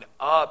whine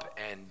up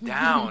and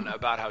down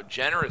about how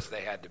generous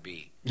they had to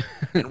be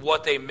and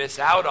what they miss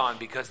out on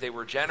because they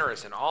were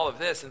generous and all of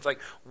this. And it's like,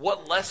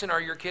 what lesson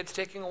are your kids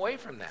taking away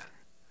from that?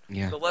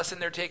 Yeah. The lesson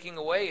they're taking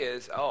away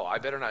is, oh, I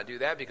better not do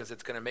that because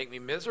it's going to make me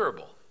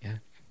miserable. Yeah.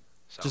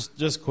 So.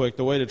 Just quick,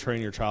 the way to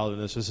train your child in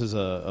this is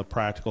a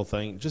practical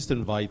thing. Just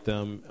invite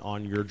them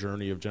on your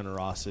journey of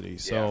generosity.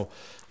 So,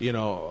 you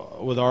know,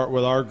 with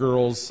our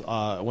girls,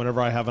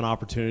 whenever I have an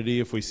opportunity,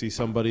 if we see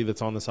somebody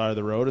that's on the side of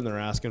the road and they're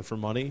asking for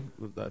money,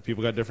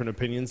 people got different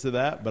opinions to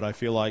that, but I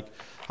feel like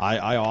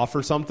I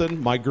offer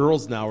something. My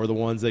girls now are the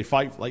ones, they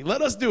fight, like,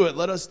 let us do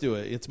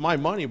it. It's my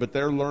money, but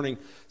they're learning.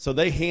 So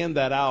they hand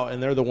that out,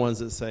 and they're the ones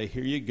that say,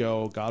 here you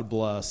go, God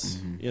bless.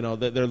 Mm-hmm. You know,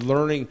 they're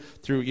learning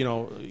through, you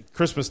know,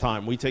 Christmas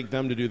time. We take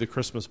them to do the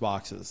Christmas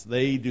boxes.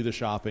 They do the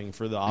shopping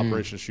for the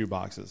Operation Shoe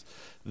boxes.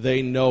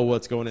 They know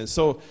what's going in.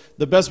 So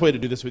the best way to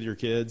do this with your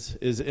kids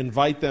is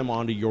invite them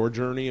onto your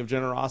journey of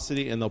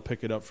generosity, and they'll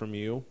pick it up from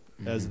you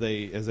as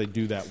they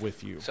do that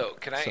with you. So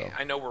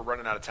I know we're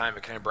running out of time,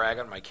 but can I brag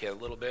on my kid a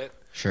little bit?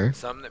 Sure.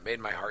 Something that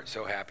made my heart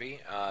so happy,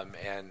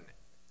 and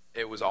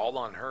it was all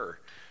on her.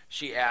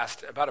 She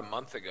asked about a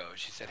month ago,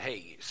 she said,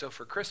 hey, so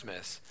for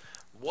Christmas,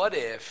 what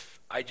if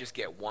I just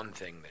get one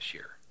thing this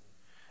year?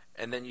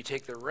 And then you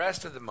take the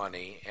rest of the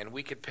money, and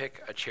we could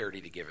pick a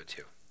charity to give it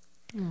to.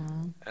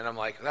 And I'm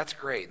like, that's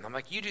great. And I'm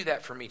like, you do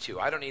that for me too.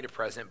 I don't need a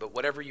present, but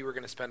whatever you were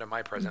going to spend on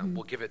my present,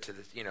 we'll give it to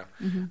the, you know,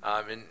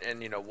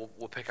 and you know,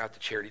 we'll pick out the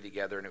charity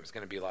together, and it was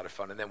going to be a lot of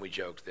fun. And then we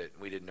joked that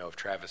we didn't know if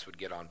Travis would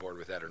get on board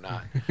with that or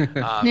not.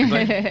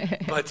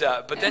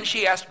 But then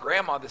she asked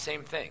Grandma the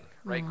same thing,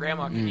 right?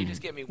 Grandma, can you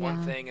just get me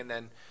one thing? And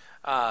then,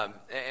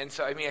 and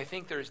so I mean, I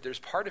think there's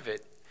part of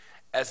it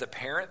as a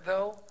parent,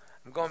 though.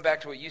 I'm going back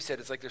to what you said.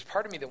 It's like, there's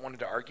part of me that wanted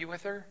to argue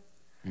with her.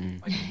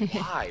 Like,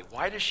 why?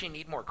 Why does she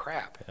need more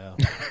crap? Yeah.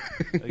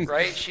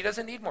 Right? She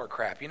doesn't need more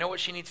crap. You know what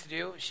she needs to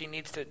do? She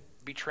needs to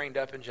be trained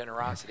up in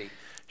generosity.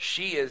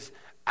 She is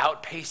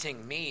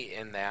outpacing me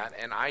in that,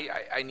 and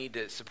I need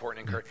to support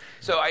and encourage.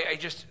 So I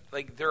just,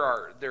 like,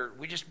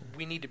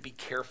 we need to be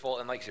careful,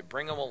 and like I said,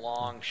 bring them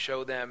along,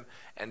 show them,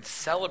 and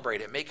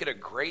celebrate it. Make it a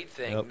great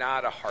thing,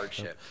 not a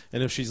hardship. Yep.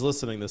 And if she's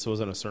listening, this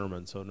wasn't a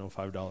sermon, so no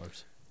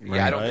 $5.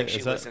 Yeah, I don't think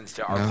she listens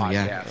to our podcast.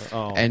 Yeah.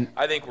 Oh. And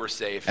I think we're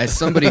safe. As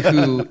somebody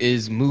who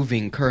is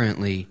moving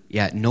currently,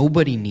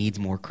 nobody needs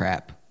more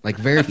crap. Like,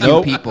 very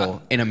few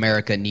people in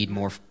America need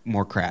more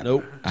crap.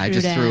 Nope. I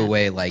just threw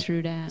away like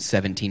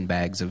 17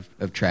 bags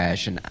of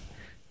trash, and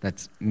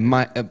that's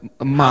mild.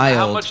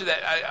 How much of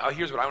that?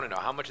 Here's what I want to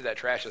know: how much of that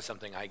trash is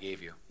something I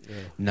gave you? Yeah.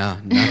 No,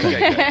 nothing.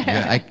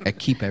 I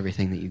keep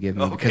everything that you give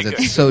me because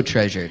it's so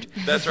treasured.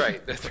 That's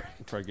right. That's right.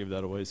 I'll try to give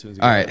that away as soon as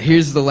you All right,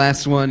 here's the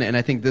last one, and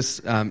I think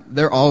this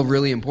they're all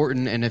really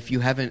important. And if you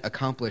haven't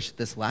accomplished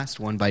this last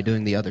one by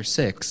doing the other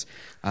 6,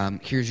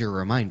 here's your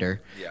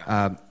reminder.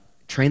 Yeah.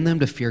 Train them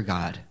to fear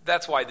God.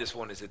 That's why this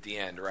one is at the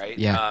end, right?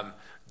 Yeah.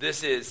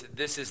 This is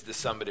the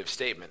summative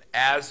statement.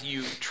 As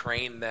you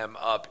train them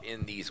up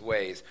in these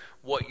ways,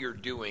 what you're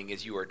doing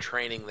is you are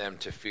training them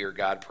to fear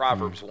God.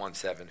 Proverbs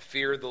 1:7.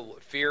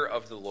 Fear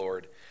of the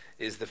Lord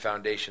is the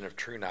foundation of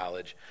true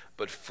knowledge,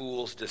 but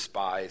fools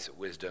despise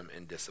wisdom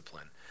and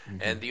discipline.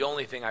 And the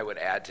only thing I would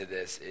add to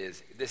this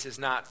is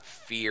not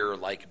fear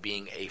like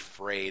being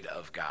afraid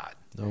of God.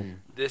 No.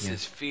 This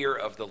is fear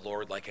of the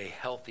Lord, like a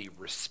healthy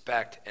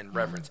respect and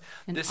reverence.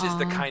 And this is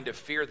the kind of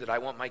fear that I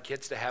want my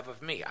kids to have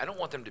of me. I don't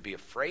want them to be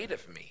afraid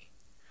of me.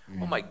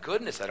 Oh my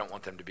goodness, I don't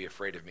want them to be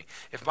afraid of me.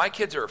 If my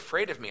kids are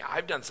afraid of me,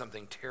 I've done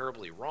something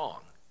terribly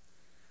wrong.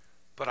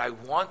 But I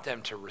want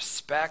them to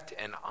respect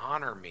and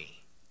honor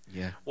me.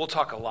 Yeah. We'll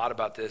talk a lot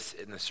about this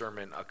in the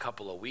sermon a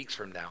couple of weeks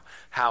from now,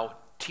 how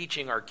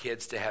teaching our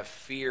kids to have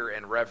fear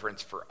and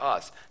reverence for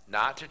us,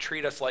 not to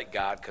treat us like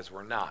God, because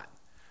we're not,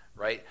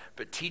 right?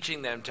 But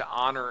teaching them to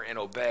honor and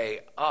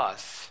obey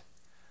us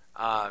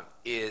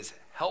is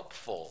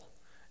helpful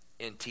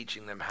in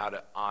teaching them how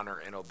to honor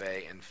and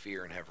obey and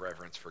fear and have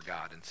reverence for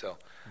God. And so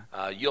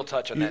you'll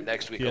touch on that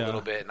next week a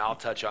little bit, and I'll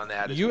touch on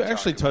that. You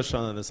actually touched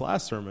on it in this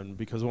last sermon,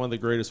 because one of the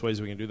greatest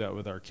ways we can do that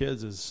with our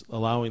kids is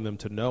allowing them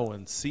to know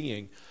and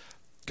seeing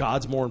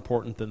God's more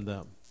important than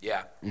them.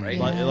 Yeah, right.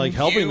 Like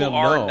helping them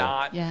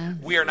know.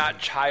 We are not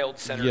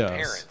child-centered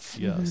parents.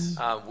 Yes.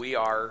 We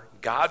are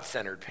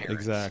God-centered parents.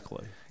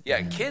 Exactly.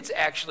 Yeah, kids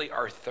actually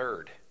are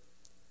third.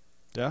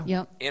 Yeah.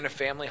 Yep. In a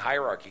family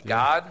hierarchy.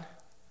 God,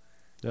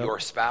 Yep. your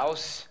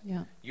spouse,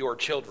 your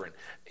children.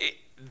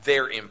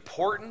 They're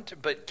important,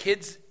 but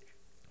kids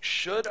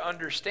should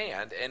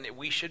understand, and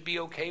we should be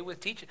okay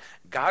with teaching.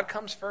 God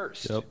comes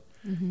first. Yep.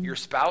 Your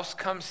spouse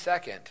comes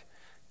second.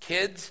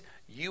 Kids,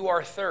 you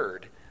are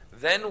third.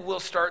 Then we'll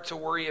start to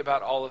worry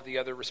about all of the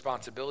other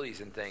responsibilities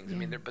and things. I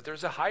mean, but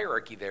there's a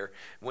hierarchy there.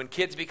 When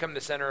kids become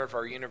the center of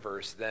our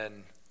universe,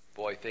 then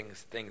boy,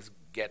 things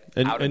get out of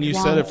control. And you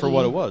said it for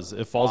what it was.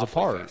 It falls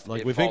apart. Fast.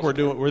 Like It we think we're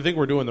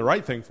falls doing the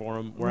right thing for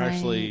them. We're Right.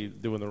 actually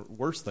doing the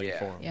worst thing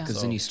for them. Yeah.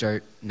 Because then you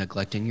start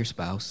neglecting your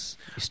spouse.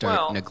 You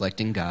start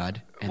neglecting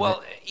God. And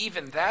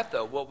even that,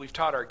 though, what we've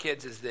taught our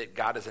kids is that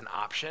God is an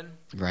option,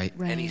 right.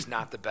 and he's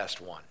not the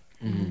best one.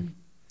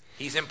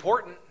 He's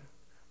important,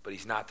 but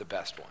he's not the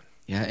best one.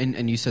 Yeah,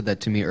 and you said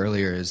that to me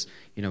earlier is,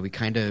 we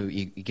kind of,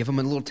 you give them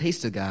a little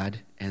taste of God,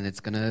 and it's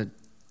going to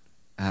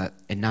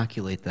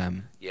inoculate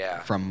them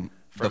from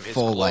the his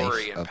full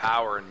glory life and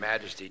power and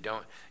majesty.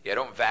 Don't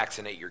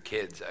vaccinate your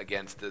kids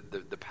against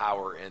the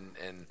power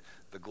and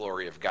the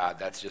glory of God.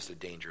 That's just a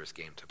dangerous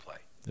game to play.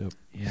 Yep.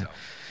 Yeah.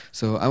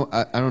 So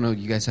I don't know.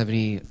 You guys have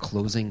any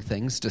closing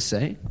things to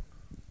say?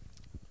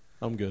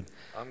 I'm good.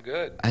 I'm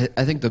good.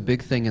 I think the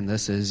big thing in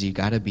this is you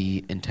got to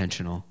be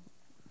intentional,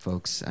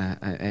 folks.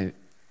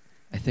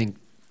 I think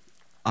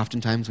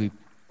oftentimes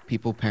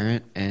people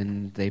parent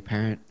and they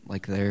parent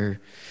like they're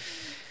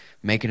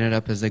making it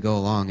up as they go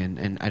along,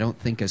 and I don't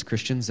think as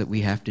Christians that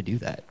we have to do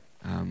that.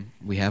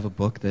 We have a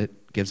book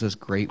that gives us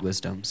great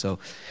wisdom. So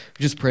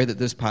we just pray that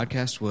this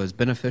podcast was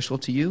beneficial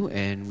to you,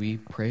 and we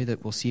pray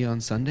that we'll see you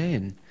on Sunday,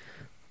 and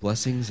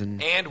blessings.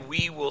 And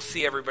we will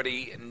see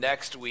everybody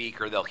next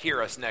week, or they'll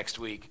hear us next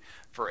week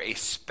for a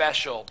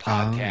special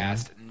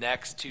podcast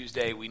next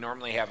Tuesday. We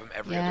normally have them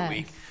every other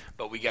week,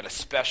 but we got a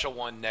special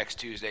one next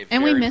Tuesday.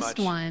 And we missed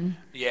one.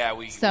 Yeah,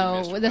 we missed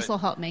one, this will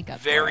help make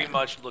up very for it.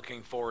 much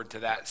looking forward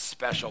to that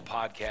special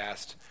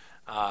podcast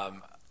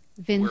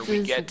Vince's where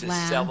we get to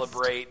last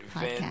celebrate podcast.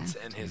 Vince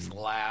and his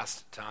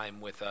last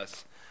time with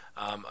us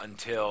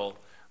until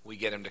we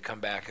get him to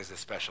come back as a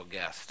special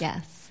guest.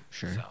 Yes.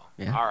 Sure. So,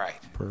 Yeah. all right.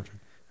 Perfect.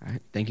 All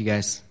right. Thank you,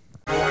 guys.